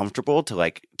really uncomfortable to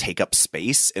like take up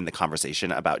space in the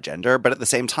conversation about gender. But at the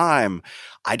same time,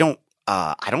 I don't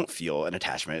feel an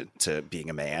attachment to being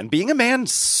a man. Being a man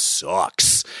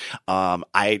sucks.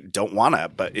 I don't wanna,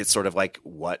 but it's sort of like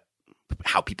what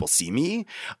how people see me.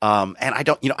 And I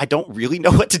don't really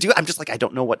know what to do. I'm just like, I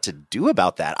don't know what to do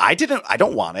about that. I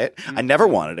don't want it. I never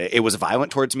wanted it. It was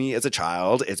violent towards me as a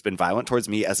child. It's been violent towards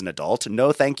me as an adult.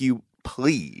 No, thank you,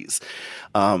 please.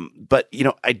 But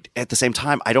at the same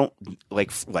time, I don't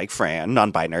like Fran,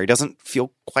 non-binary doesn't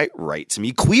feel quite right to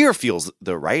me. Queer feels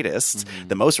the rightest,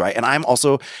 the most right. And I'm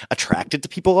also attracted to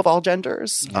people of all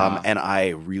genders. And I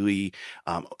really,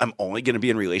 I'm only going to be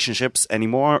in relationships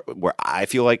anymore where I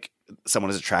feel like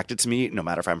someone is attracted to me, no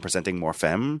matter if I'm presenting more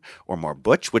femme or more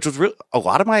butch, which was really a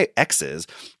lot of my exes.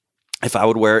 If I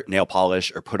would wear nail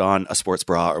polish or put on a sports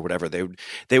bra or whatever,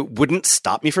 they wouldn't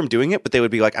stop me from doing it, but they would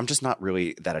be like, I'm just not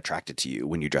really that attracted to you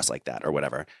when you dress like that or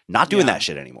whatever. Not doing that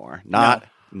shit anymore. Not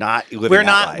living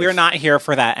that life. We're not here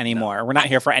for that anymore. No. We're not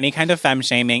here for any kind of femme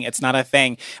shaming. It's not a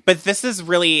thing. But this is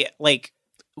really like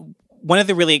one of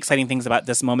the really exciting things about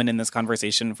this moment in this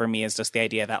conversation for me is just the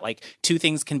idea that like two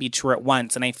things can be true at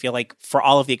once. And I feel like for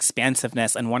all of the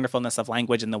expansiveness and wonderfulness of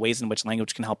language and the ways in which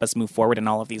language can help us move forward in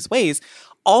all of these ways,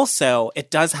 also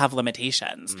it does have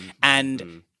limitations.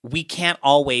 And we can't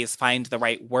always find the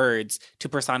right words to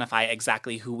personify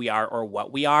exactly who we are or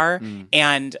what we are.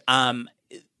 And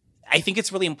I think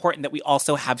it's really important that we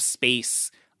also have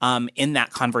space in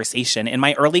that conversation. In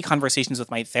my early conversations with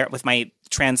my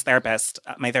trans therapist,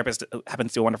 my therapist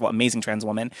happens to be a wonderful, amazing trans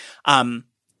woman,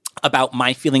 about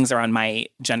my feelings around my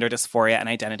gender dysphoria and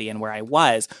identity and where I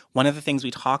was, one of the things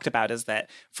we talked about is that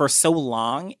for so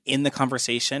long in the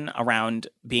conversation around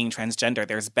being transgender,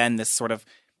 there's been this sort of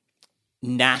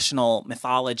national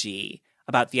mythology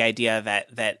about the idea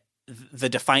that the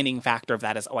defining factor of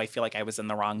that is, I feel like I was in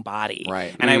the wrong body.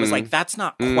 Right. And I was like, that's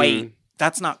not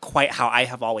quite how I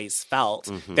have always felt.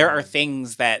 There are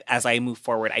things that as I move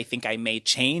forward, I think I may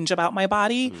change about my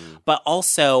body, but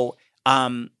also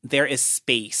there is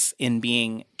space in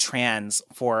being trans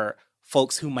for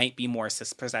folks who might be more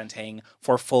cis-presenting,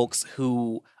 for folks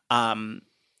who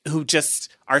just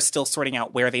are still sorting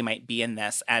out where they might be in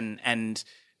this and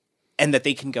that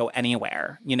they can go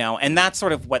anywhere, and that's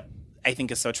sort of what I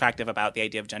think is so attractive about the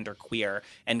idea of gender queer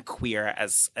and queer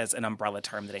as an umbrella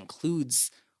term that includes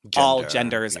all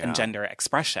genders and gender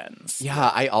expressions.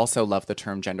 Yeah, I also love the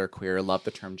term gender queer, love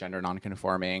the term gender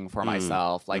nonconforming for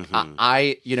myself. Like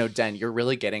I Den, you're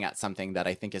really getting at something that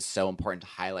I think is so important to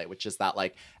highlight, which is that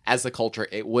like as a culture,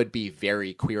 it would be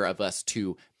very queer of us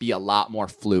to be a lot more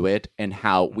fluid in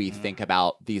how we think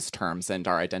about these terms and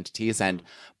our identities. And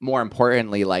more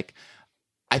importantly, like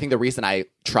I think the reason I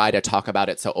try to talk about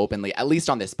it so openly, at least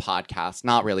on this podcast,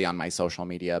 not really on my social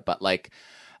media, but like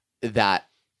that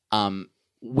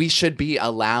we should be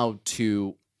allowed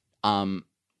to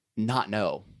not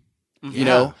know.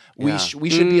 We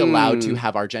should be allowed to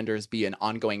have our genders be an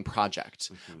ongoing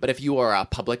project. But if you are a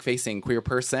public-facing queer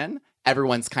person,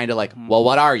 everyone's kind of like, well,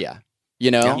 what are you?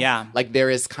 Yeah. Like there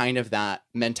is kind of that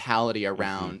mentality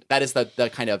around that is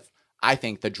the kind of, I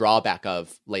think, the drawback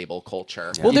of label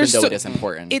culture, even though it is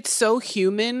important. It's so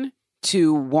human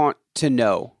to want to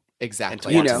know.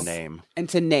 Exactly. And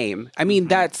to name. I mean,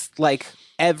 that's like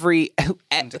every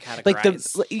like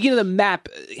the map,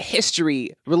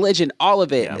 history, religion, all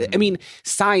of it. Yeah. I mean,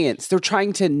 science. They're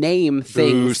trying to name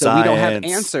things that we don't have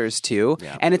answers to,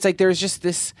 and it's like there's just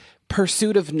this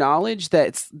pursuit of knowledge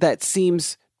that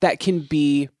seems that can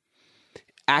be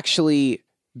actually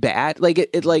bad.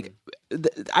 Like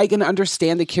I can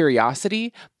understand the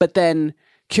curiosity, but then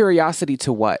curiosity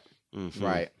to what?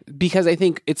 Right. Because I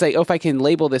think it's like, if I can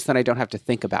label this, then I don't have to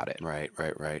think about it. Right.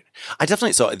 I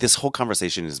definitely, so this whole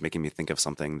conversation is making me think of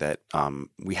something that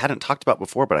we hadn't talked about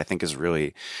before, but I think is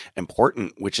really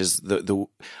important, which is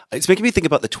it's making me think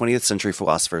about the 20th century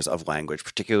philosophers of language,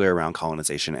 particularly around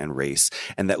colonization and race,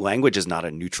 and that language is not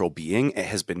a neutral being. It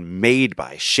has been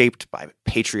shaped by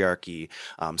patriarchy,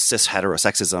 cis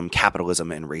heterosexism,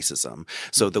 capitalism, and racism.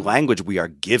 So the language we are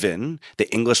given, the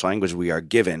English language we are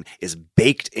given, is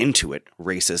baked into it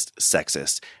racist,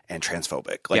 sexist, and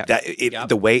transphobic. Like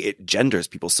the way it genders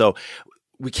people. So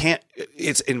we can't,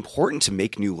 it's important to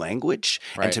make new language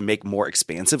and to make more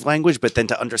expansive language, but then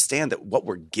to understand that what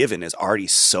we're given is already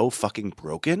so fucking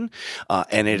broken,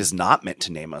 and it is not meant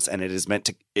to name us, and it is meant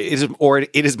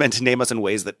to name us in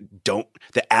ways that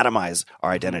atomize our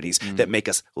identities, that make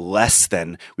us less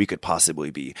than we could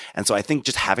possibly be. And so I think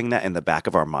just having that in the back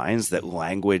of our minds, that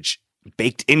language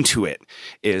baked into it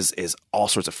is all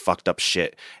sorts of fucked up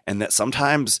shit, and that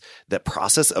sometimes that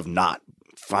process of not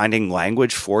finding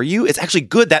language for you, it's actually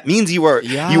good. That means you are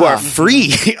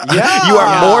free. Yeah. You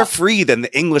are more free than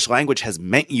the English language has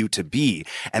meant you to be.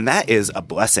 And that is a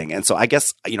blessing. And so I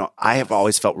guess, I have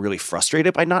always felt really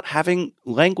frustrated by not having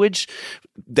language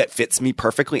that fits me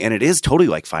perfectly. And it is totally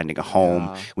like finding a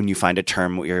home when you find a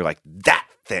term where you're like, that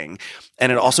thing.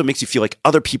 And it also makes you feel like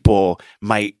other people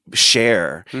might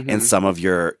share in some of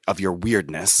your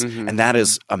weirdness. And that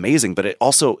is amazing. But it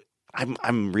also,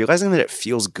 I'm realizing that it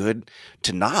feels good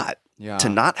to not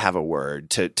have a word,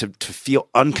 to feel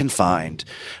unconfined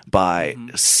by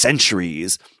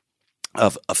centuries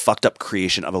of a fucked up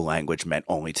creation of a language meant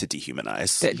only to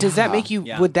dehumanize. Does that make you,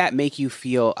 would that make you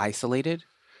feel isolated?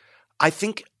 I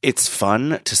think it's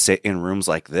fun to sit in rooms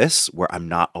like this where I'm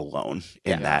not alone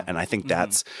in that. And I think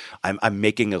that's, I'm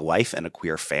making a life and a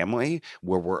queer family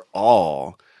where we're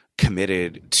all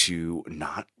committed to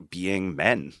not being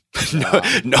men.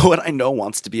 No one I know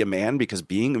wants to be a man because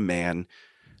being a man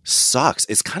sucks.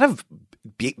 It's kind of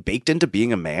baked into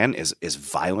being a man is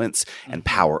violence and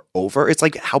power over. It's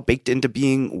like how baked into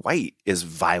being white is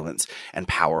violence and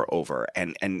power over.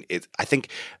 And I think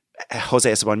Jose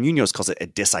Esteban Munoz calls it a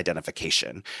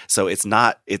disidentification. So it's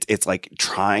like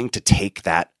trying to take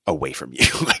that away from you.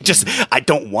 Like I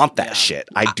don't want that shit.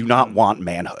 I do not want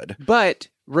manhood. But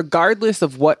regardless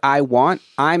of what I want,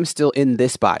 I'm still in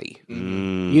this body,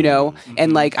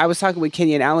 And like, I was talking with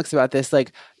Kenya and Alex about this,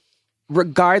 like,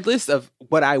 regardless of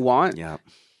what I want,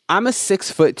 I'm a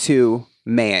 6'2"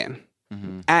 man.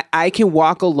 I can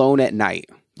walk alone at night.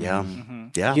 Yeah.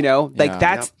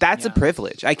 That's a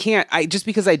privilege. Just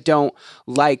because I don't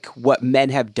like what men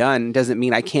have done doesn't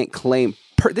mean I can't claim.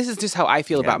 This is just how I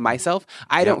feel about myself.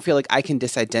 I don't feel like I can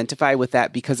disidentify with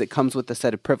that because it comes with a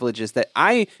set of privileges that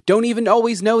I don't even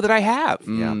always know that I have.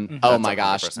 Oh my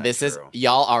gosh. This is,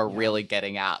 y'all are really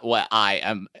getting at what I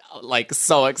am like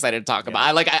so excited to talk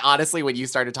about. I honestly, when you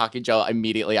started talking, Joe,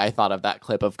 immediately I thought of that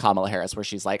clip of Kamala Harris where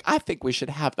she's like, I think we should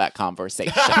have that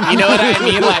conversation. You know what I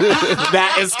mean? Like,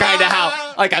 that is kind of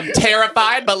how, like, I'm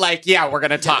terrified, but like, yeah, we're going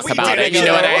to talk about it. You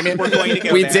know what I mean? We're going to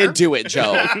go We there. did do it,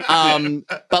 Joe.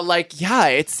 But like, yeah,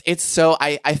 it's so,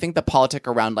 I think the politic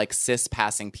around like cis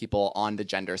passing people on the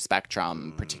gender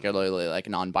spectrum, particularly like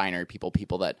non-binary people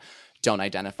that don't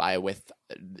identify with,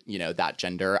 that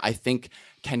gender, I think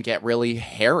can get really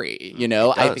hairy,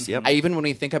 I think, even when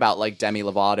we think about like Demi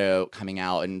Lovato coming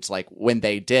out and like when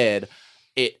they did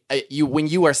when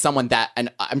you are someone that,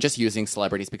 and I'm just using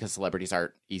celebrities because celebrities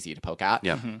are easy to poke at,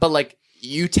 but like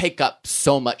you take up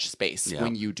so much space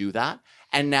when you do that.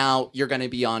 And now you're going to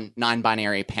be on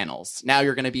non-binary panels. Now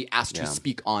you're going to be asked to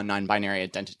speak on non-binary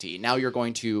identity. Now you're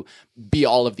going to be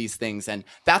all of these things. And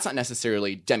that's not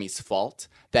necessarily Demi's fault.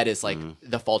 That is like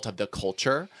the fault of the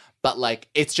culture. But like,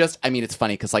 it's just, I mean, it's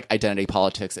funny because like identity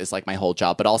politics is like my whole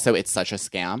job, but also it's such a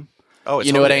scam. Oh, it's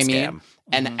you know what I totally a mean?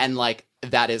 scam. And like,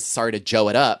 that is, sorry to Joe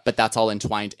it up, but that's all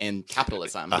entwined in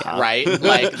capitalism, right?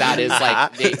 Like that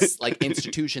is like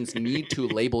institutions need to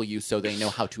label you so they know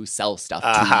how to sell stuff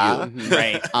to you,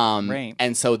 Right. Right.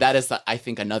 And so that is, I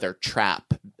think, another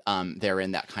trap there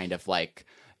in that kind of like,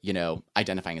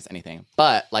 identifying as anything.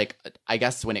 But like, I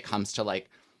guess when it comes to like,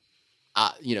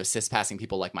 cis passing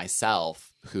people like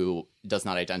myself who does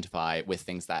not identify with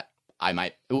things that I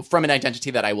might, from an identity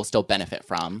that I will still benefit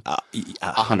from,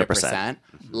 100%.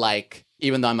 Like,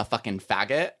 even though I'm a fucking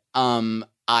faggot,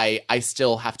 I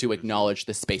still have to acknowledge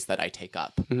the space that I take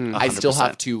up. I still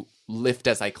have to lift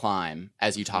as I climb,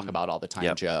 as you talk about all the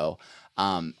time, Joe.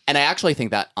 And I actually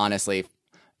think that, honestly,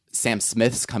 Sam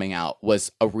Smith's coming out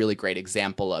was a really great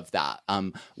example of that.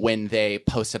 When they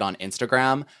posted on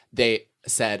Instagram, they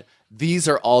said, these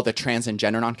are all the trans and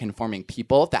gender nonconforming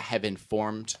people that have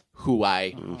informed who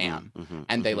I am.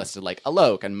 And they listed like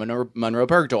Alok and Monroe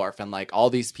Bergdorf and like all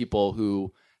these people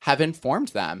who have informed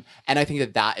them. And I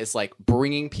think that is like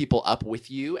bringing people up with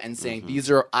you and saying,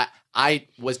 these are, I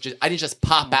didn't just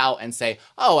pop out and say,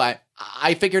 oh,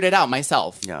 I figured it out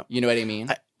myself. Yeah. You know what I mean?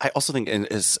 I also think, and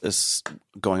is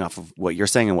going off of what you're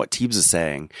saying and what Teebs is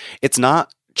saying, it's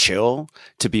not chill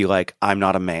to be like, I'm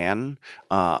not a man,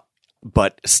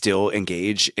 but still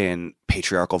engage in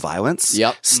patriarchal violence.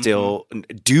 Yep. Still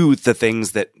do the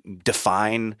things that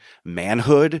define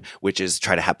manhood, which is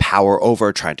try to have power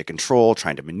over, trying to control,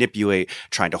 trying to manipulate,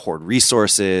 trying to hoard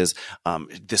resources,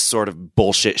 this sort of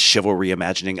bullshit chivalry,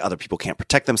 imagining other people can't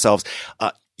protect themselves.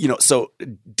 so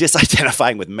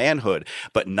disidentifying with manhood,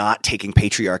 but not taking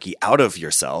patriarchy out of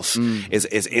yourself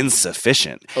is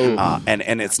insufficient.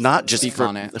 And it's not just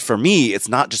for me, it's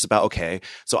not just about, okay,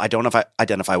 so I don't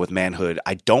identify with manhood.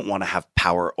 I don't want to have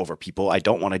power over people. I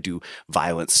don't want to do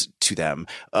violence to them.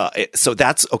 So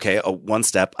that's okay. One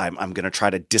step, I'm going to try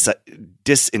to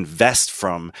disinvest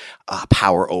from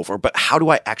power over, but how do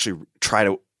I actually try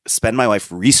to spend my life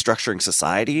restructuring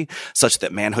society such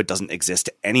that manhood doesn't exist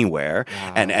anywhere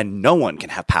and no one can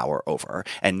have power over,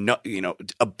 and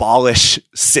abolish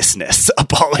cisness,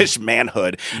 abolish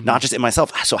manhood, not just in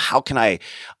myself. So how can I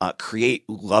create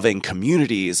loving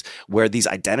communities where these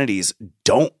identities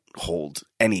don't hold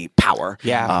any power?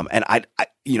 And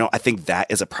I think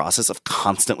that is a process of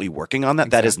constantly working on that.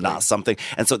 Exactly. That is not something.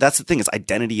 And so that's the thing, is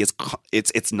identity is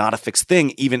it's not a fixed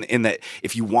thing, even in that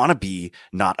if you want to be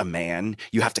not a man,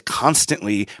 you have to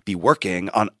constantly be working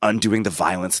on undoing the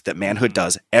violence that manhood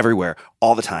does everywhere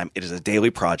all the time. It is a daily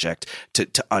project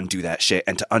to undo that shit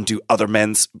and to undo other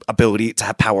men's ability to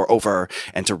have power over,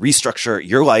 and to restructure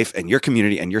your life and your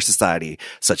community and your society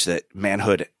such that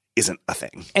manhood isn't a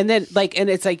thing. And then and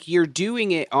it's like you're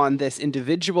doing it on this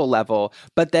individual level,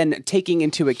 but then taking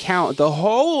into account the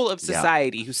whole of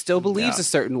society who still believes a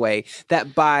certain way,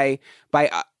 that by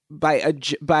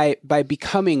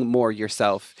becoming more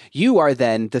yourself, you are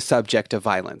then the subject of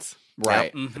violence.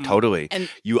 Right. Yep, totally. And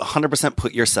you 100%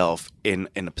 put yourself in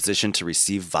a position to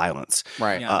receive violence.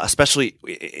 Right. Especially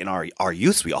in our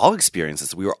youth, we all experience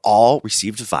this. We were all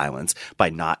received violence by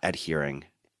not adhering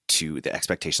to the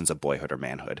expectations of boyhood or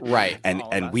manhood. Right.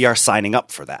 And we are signing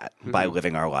up for that by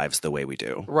living our lives the way we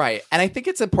do. Right. And I think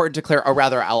it's important to clear, or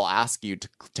rather I'll ask you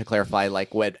to clarify,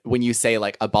 like when you say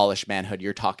like abolish manhood,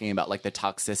 you're talking about like the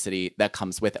toxicity that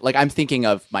comes with it. Like I'm thinking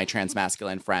of my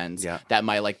transmasculine friends that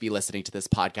might like be listening to this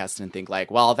podcast and think like,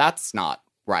 well, that's not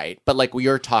right. But like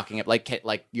you're talking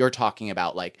like you're talking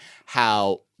about like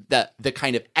how the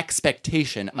kind of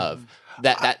expectation of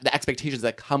that the expectations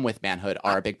that come with manhood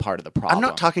are a big part of the problem. I'm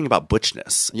not talking about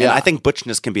butchness. Yeah. And I think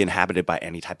butchness can be inhabited by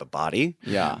any type of body.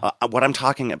 Yeah. What I'm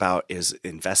talking about is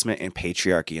investment in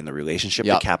patriarchy and the relationship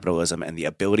to capitalism and the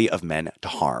ability of men to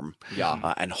harm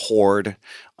and hoard.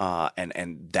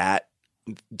 And that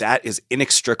is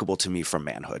inextricable to me from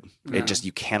manhood. It just,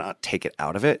 you cannot take it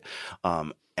out of it.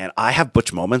 And I have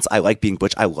butch moments. I like being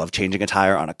butch. I love changing a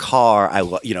tire on a car.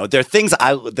 There are things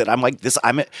that I'm like this.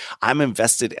 I'm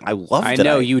invested. I love. I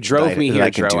know you drove me here,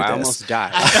 Joe. I almost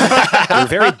died. You're a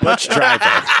very butch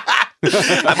driver.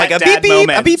 I'm like a beep beep,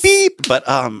 a beep beep. But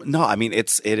no, I mean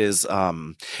it's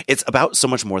about so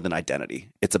much more than identity.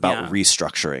 It's about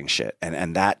restructuring shit,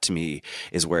 and that to me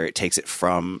is where it takes it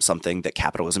from something that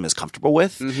capitalism is comfortable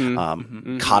with,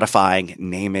 codifying,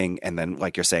 naming, and then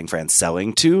like you're saying, Fran,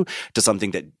 selling to something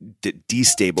that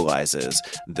destabilizes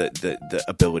the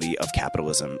ability of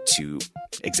capitalism to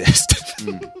exist.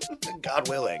 God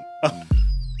willing.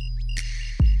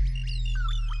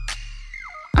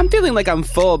 I'm feeling like I'm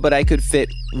full, but I could fit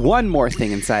one more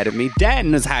thing inside of me.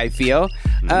 Den is how I feel.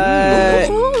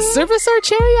 Serve us our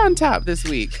cherry on top this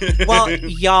week. Well,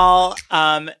 y'all,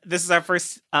 this is our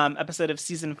first episode of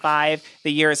season 5.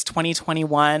 The year is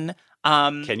 2021.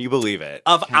 Can you believe it?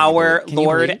 Of our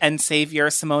Lord and Savior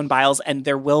Simone Biles, and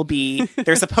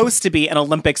there's supposed to be an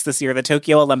Olympics this year, the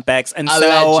Tokyo Olympics, and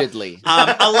allegedly,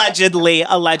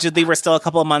 allegedly, we're still a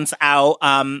couple of months out.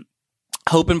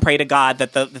 Hope and pray to God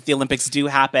that the Olympics do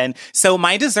happen. So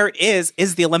my dessert is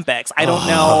the Olympics. I don't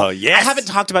know. Yes. I haven't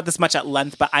talked about this much at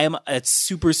length, but I am a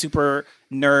super, super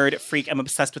nerd freak. I'm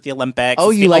obsessed with the Olympics. Oh,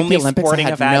 you like the Olympics? I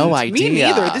had no idea. Me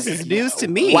neither. This is news to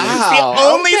me. Wow. It's the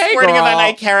only sporting event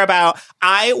I care about.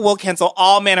 I will cancel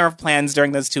all manner of plans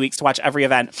during those 2 weeks to watch every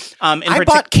event. I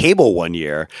bought cable one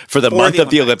year for the month of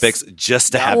the Olympics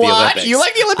just to have the Olympics. You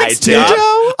like the Olympics too, did.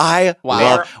 Joe? I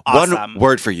love awesome. One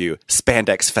word for you: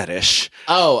 spandex fetish.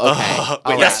 Oh,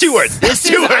 okay. Wait, that's 2 words. That's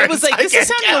 2 words. I was like, this is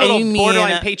sounding a little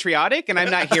borderline patriotic, and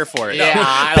I'm not here for it. Yeah,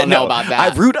 I don't know about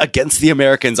that. I root against the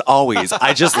Americans always.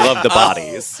 I just love the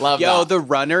bodies. The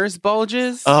runners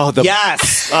bulges.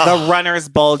 The runners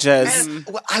bulges. Man,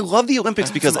 I love the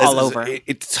Olympics because all over.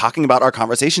 It's talking about our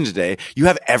conversation today. You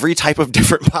have every type of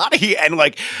different body, and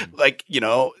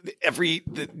every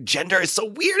gender is so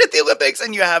weird at the Olympics,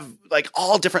 and you have like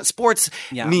all different sports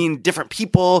mean different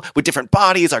people with different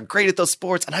bodies are great at those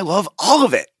sports, and I love all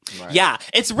of it. Yeah,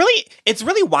 it's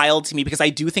really wild to me because I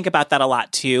do think about that a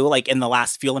lot too. Like in the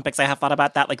last few Olympics, I have thought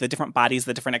about that, like the different bodies,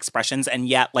 the different expressions, and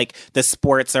yet like the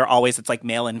sports are always, it's like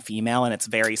male and female, and it's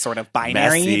very sort of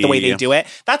binary Messy. the way they do it.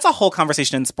 That's a whole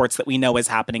conversation in sports that we know is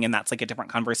happening, and that's like a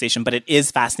different conversation. But it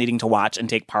is fascinating to watch and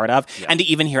take part of, and to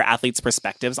even hear athletes'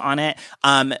 perspectives on it.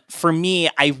 For me,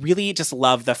 I really just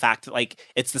love the fact that like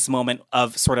it's this moment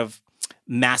of sort of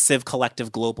massive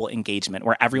collective global engagement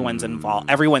where everyone's involved,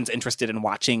 everyone's interested in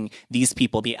watching these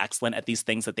people be excellent at these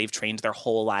things that they've trained their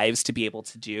whole lives to be able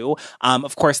to do.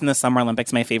 Of course, in the Summer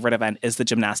Olympics, my favorite event is the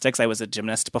gymnastics. I was a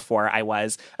gymnast before I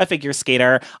was a figure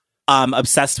skater.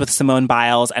 Obsessed with Simone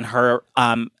Biles and her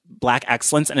Black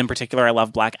excellence, and in particular, I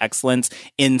love Black excellence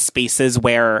in spaces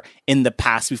where in the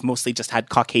past we've mostly just had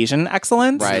Caucasian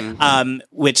excellence, right?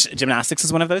 Which gymnastics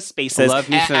is one of those spaces.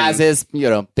 As is,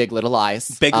 Big Little Lies.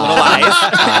 Big Little Lies.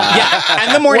 Yeah,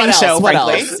 and the morning show,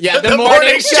 frankly. Yeah, the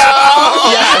morning show.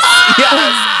 Yes.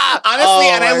 Honestly,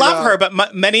 and I love her,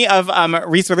 but many of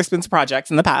Reese Witherspoon's projects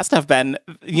in the past have been,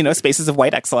 spaces of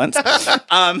white excellence.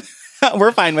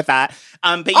 We're fine with that.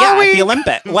 But yeah, the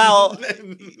Olympic. Well,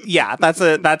 yeah, that's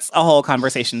a whole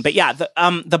conversation. But yeah,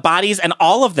 the bodies and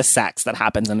all of the sex that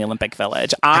happens in the Olympic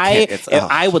Village.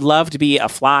 I would love to be a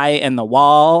fly in the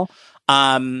wall.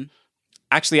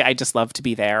 Actually, I just love to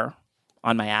be there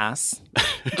on my ass.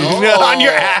 On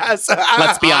your ass.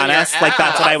 Let's be honest. Like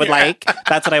that's what I would like.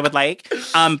 That's what I would like.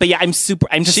 But yeah, I'm just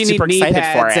super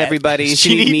excited for it. Everybody,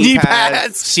 she needs knee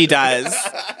pads. She does.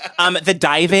 The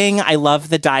diving, I love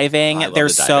the diving. They're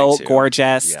so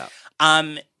gorgeous. Yeah.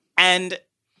 And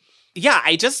yeah,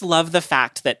 I just love the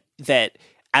fact that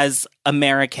as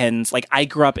Americans, like I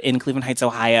grew up in Cleveland Heights,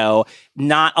 Ohio,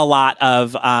 not a lot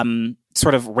of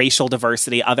sort of racial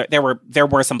diversity. There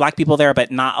were some Black people there,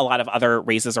 but not a lot of other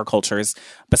races or cultures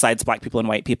besides Black people and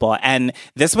white people. And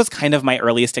this was kind of my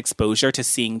earliest exposure to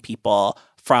seeing people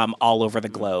from all over the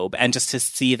globe, and just to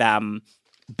see them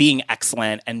being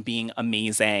excellent and being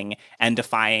amazing and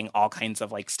defying all kinds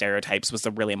of like stereotypes was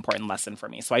a really important lesson for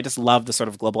me. So I just love the sort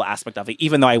of global aspect of it,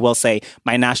 even though I will say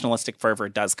my nationalistic fervor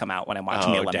does come out when I'm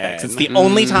watching the Olympics. It's the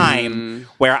only time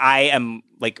where I am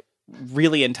like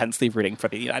really intensely rooting for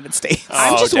the United States.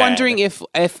 I'm just wondering if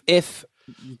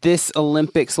this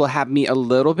Olympics will have me a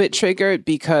little bit triggered,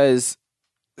 because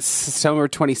summer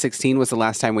 2016 was the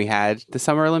last time we had the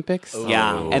Summer Olympics.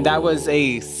 Yeah. And that was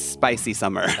a spicy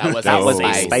summer. That was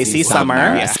a spicy summer.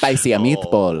 Yeah. Spicy a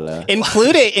meatball.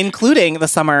 Including the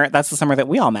summer, that's the summer that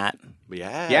we all met.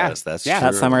 Yes, that's true.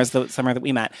 That summer is the summer that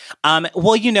we met.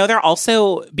 Well, they're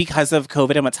also, because of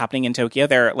COVID and what's happening in Tokyo,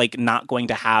 they're like not going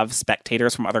to have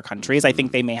spectators from other countries. I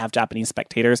think they may have Japanese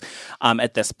spectators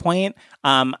at this point.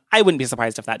 I wouldn't be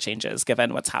surprised if that changes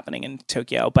given what's happening in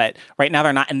Tokyo. But right now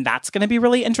they're not. And that's going to be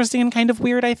really interesting and kind of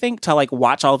weird, I think, to like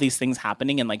watch all these things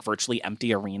happening in like virtually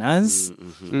empty arenas.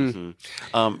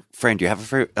 Fran, do you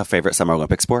have a favorite Summer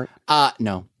Olympic sport?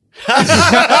 No.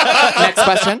 Next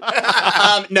question.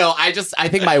 No, I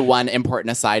think my one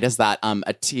important aside is that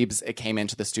Teebs came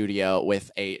into the studio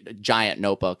with a giant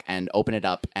notebook and opened it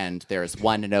up, and there's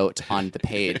one note on the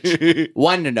page.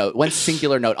 One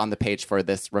singular note on the page for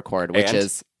this record, which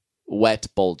is wet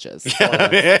bulges.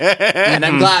 And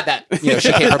I'm glad that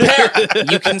she came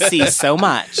prepared. You can see so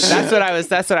much. That's what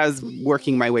I was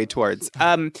working my way towards.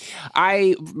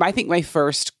 I think my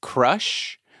first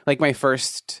crush, like my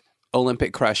first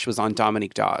Olympic crush, was on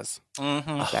Dominique Dawes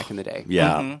back in the day.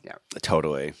 Yeah,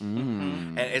 totally.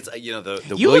 And it's you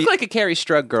look like a Carrie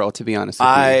Strug girl, to be honest with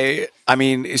you. I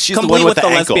mean, she's Complete the one with the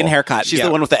lesbian ankle haircut. She's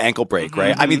the one with the ankle break,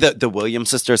 right? I mean, the Williams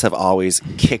sisters have always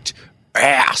kicked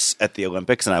ass at the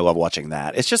Olympics, and I love watching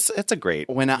that. It's a great.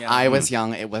 When I was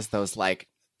young, it was those like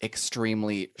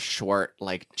extremely short,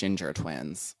 like ginger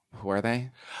twins. Who are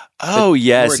they? Oh,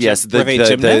 yes. Were they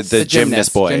gymnasts? The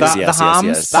gymnast boys. The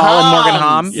Hams? The Hall and Morgan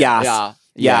Ham? Yes.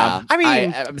 Yeah. I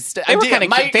mean,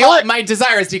 my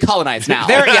desire is decolonized now.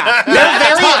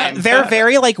 They're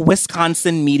very like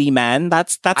Wisconsin meaty men.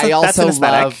 That's an aesthetic.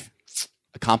 Love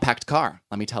a compact car.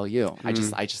 Let me tell you, I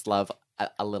just love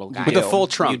a little guy with a full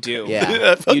trunk. You do. Yeah.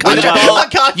 You do love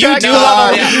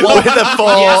with a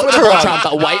full trunk.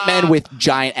 But white men with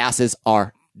giant asses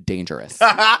are dangerous.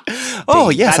 Oh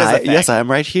yes, I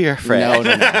am right here, Fred.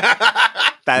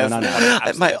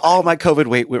 No. All my COVID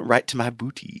weight went right to my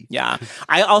booty. Yeah,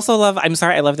 I also love. I'm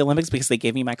sorry, I love the Olympics because they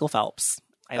gave me Michael Phelps.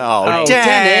 Dan.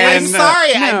 I'm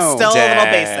sorry, No. I'm still a little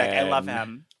basic. I love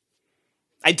him.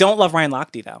 I don't love Ryan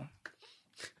Lochte though.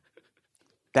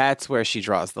 That's where she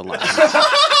draws the line.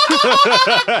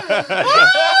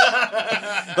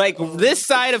 Like this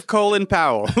side of Colin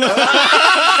Powell.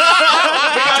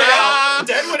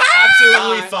 Dan would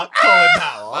absolutely fuck Colin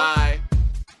Powell. Bye.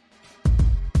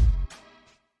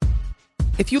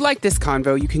 If you like this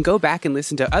convo, you can go back and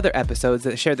listen to other episodes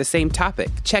that share the same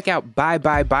topic. Check out Bye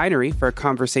Bye Binary for a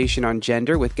conversation on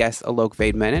gender with guest Alok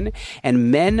Vaidmenon and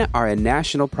Men Are a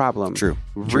National Problem. True.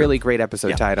 Really great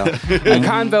episode title. A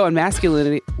convo on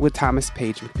masculinity with Thomas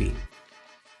Page McBee.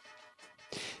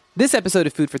 This episode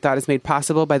of Food for Thought is made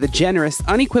possible by the generous,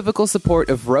 unequivocal support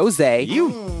of Rosé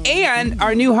and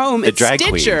our new home at drag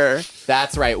queen. Stitcher.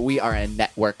 That's right. We are a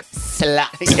network slut.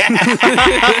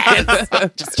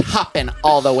 Just hopping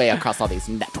all the way across all these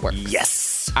networks.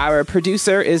 Yes. Our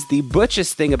producer is the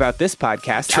butchest thing about this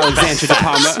podcast, Alexandra De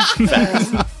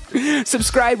Palma.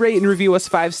 Subscribe, rate, and review us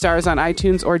 5 stars on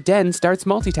iTunes, or Den starts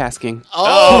multitasking.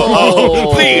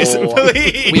 Oh, please.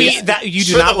 You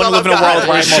do not want to live in a world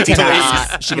where I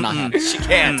multitask. She cannot. She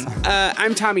can't.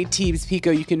 I'm Tommy Teebs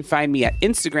Pico. You can find me at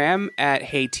Instagram at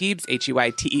HeyTeebs,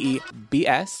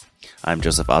 HeyTeebs. I'm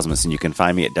Joseph Osmondson. You can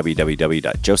find me at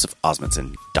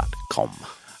www.josephosmondson.com.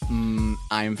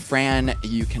 I'm Fran.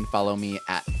 You can follow me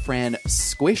at Fran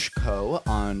Squishco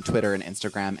on Twitter and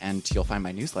Instagram, and you'll find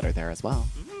my newsletter there as well.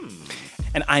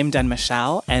 And I'm Den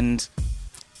Michelle, and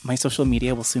my social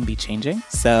media will soon be changing.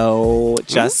 So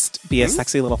just be a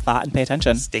sexy little thought and pay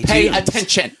attention. Pay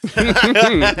attention.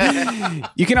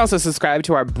 You can also subscribe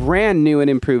to our brand new and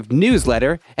improved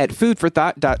newsletter at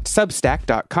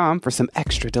foodforthought.substack.com for some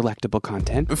extra delectable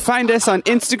content. Find us on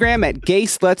Instagram at Gay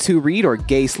Sluts Who Read or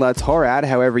Gay Sluts Horad,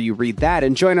 however you read that,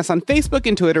 and join us on Facebook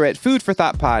and Twitter at Food for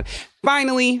Thought Pod.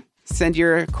 Finally, send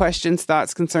your questions,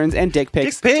 thoughts, concerns, and dick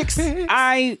pics.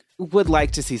 I would like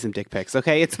to see some dick pics,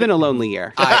 okay? It's been a lonely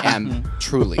year. I am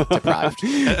truly deprived.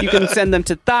 You can send them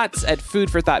to thoughts at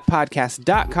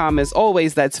foodforthoughtpodcast.com. As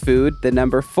always, that's food, the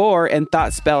number 4, and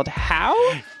thought spelled how?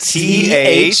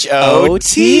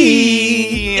 THOT.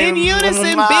 In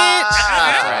unison, bitch!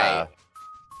 That's right.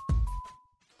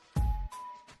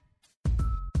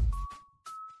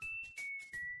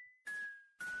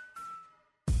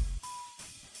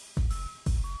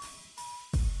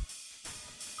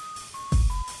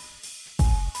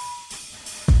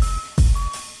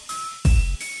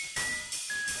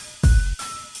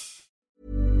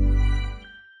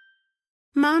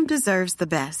 Mom deserves the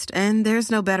best, and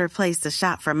there's no better place to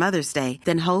shop for Mother's Day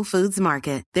than Whole Foods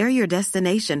Market. They're your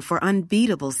destination for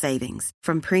unbeatable savings,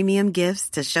 from premium gifts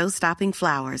to show-stopping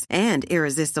flowers and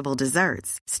irresistible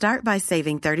desserts. Start by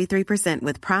saving 33%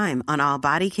 with Prime on all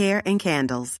body care and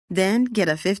candles. Then get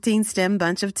a 15-stem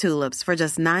bunch of tulips for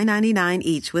just $9.99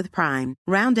 each with Prime.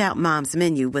 Round out Mom's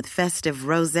menu with festive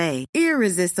rosé,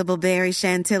 irresistible berry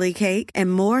chantilly cake,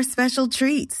 and more special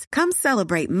treats. Come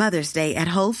celebrate Mother's Day at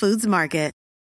Whole Foods Market.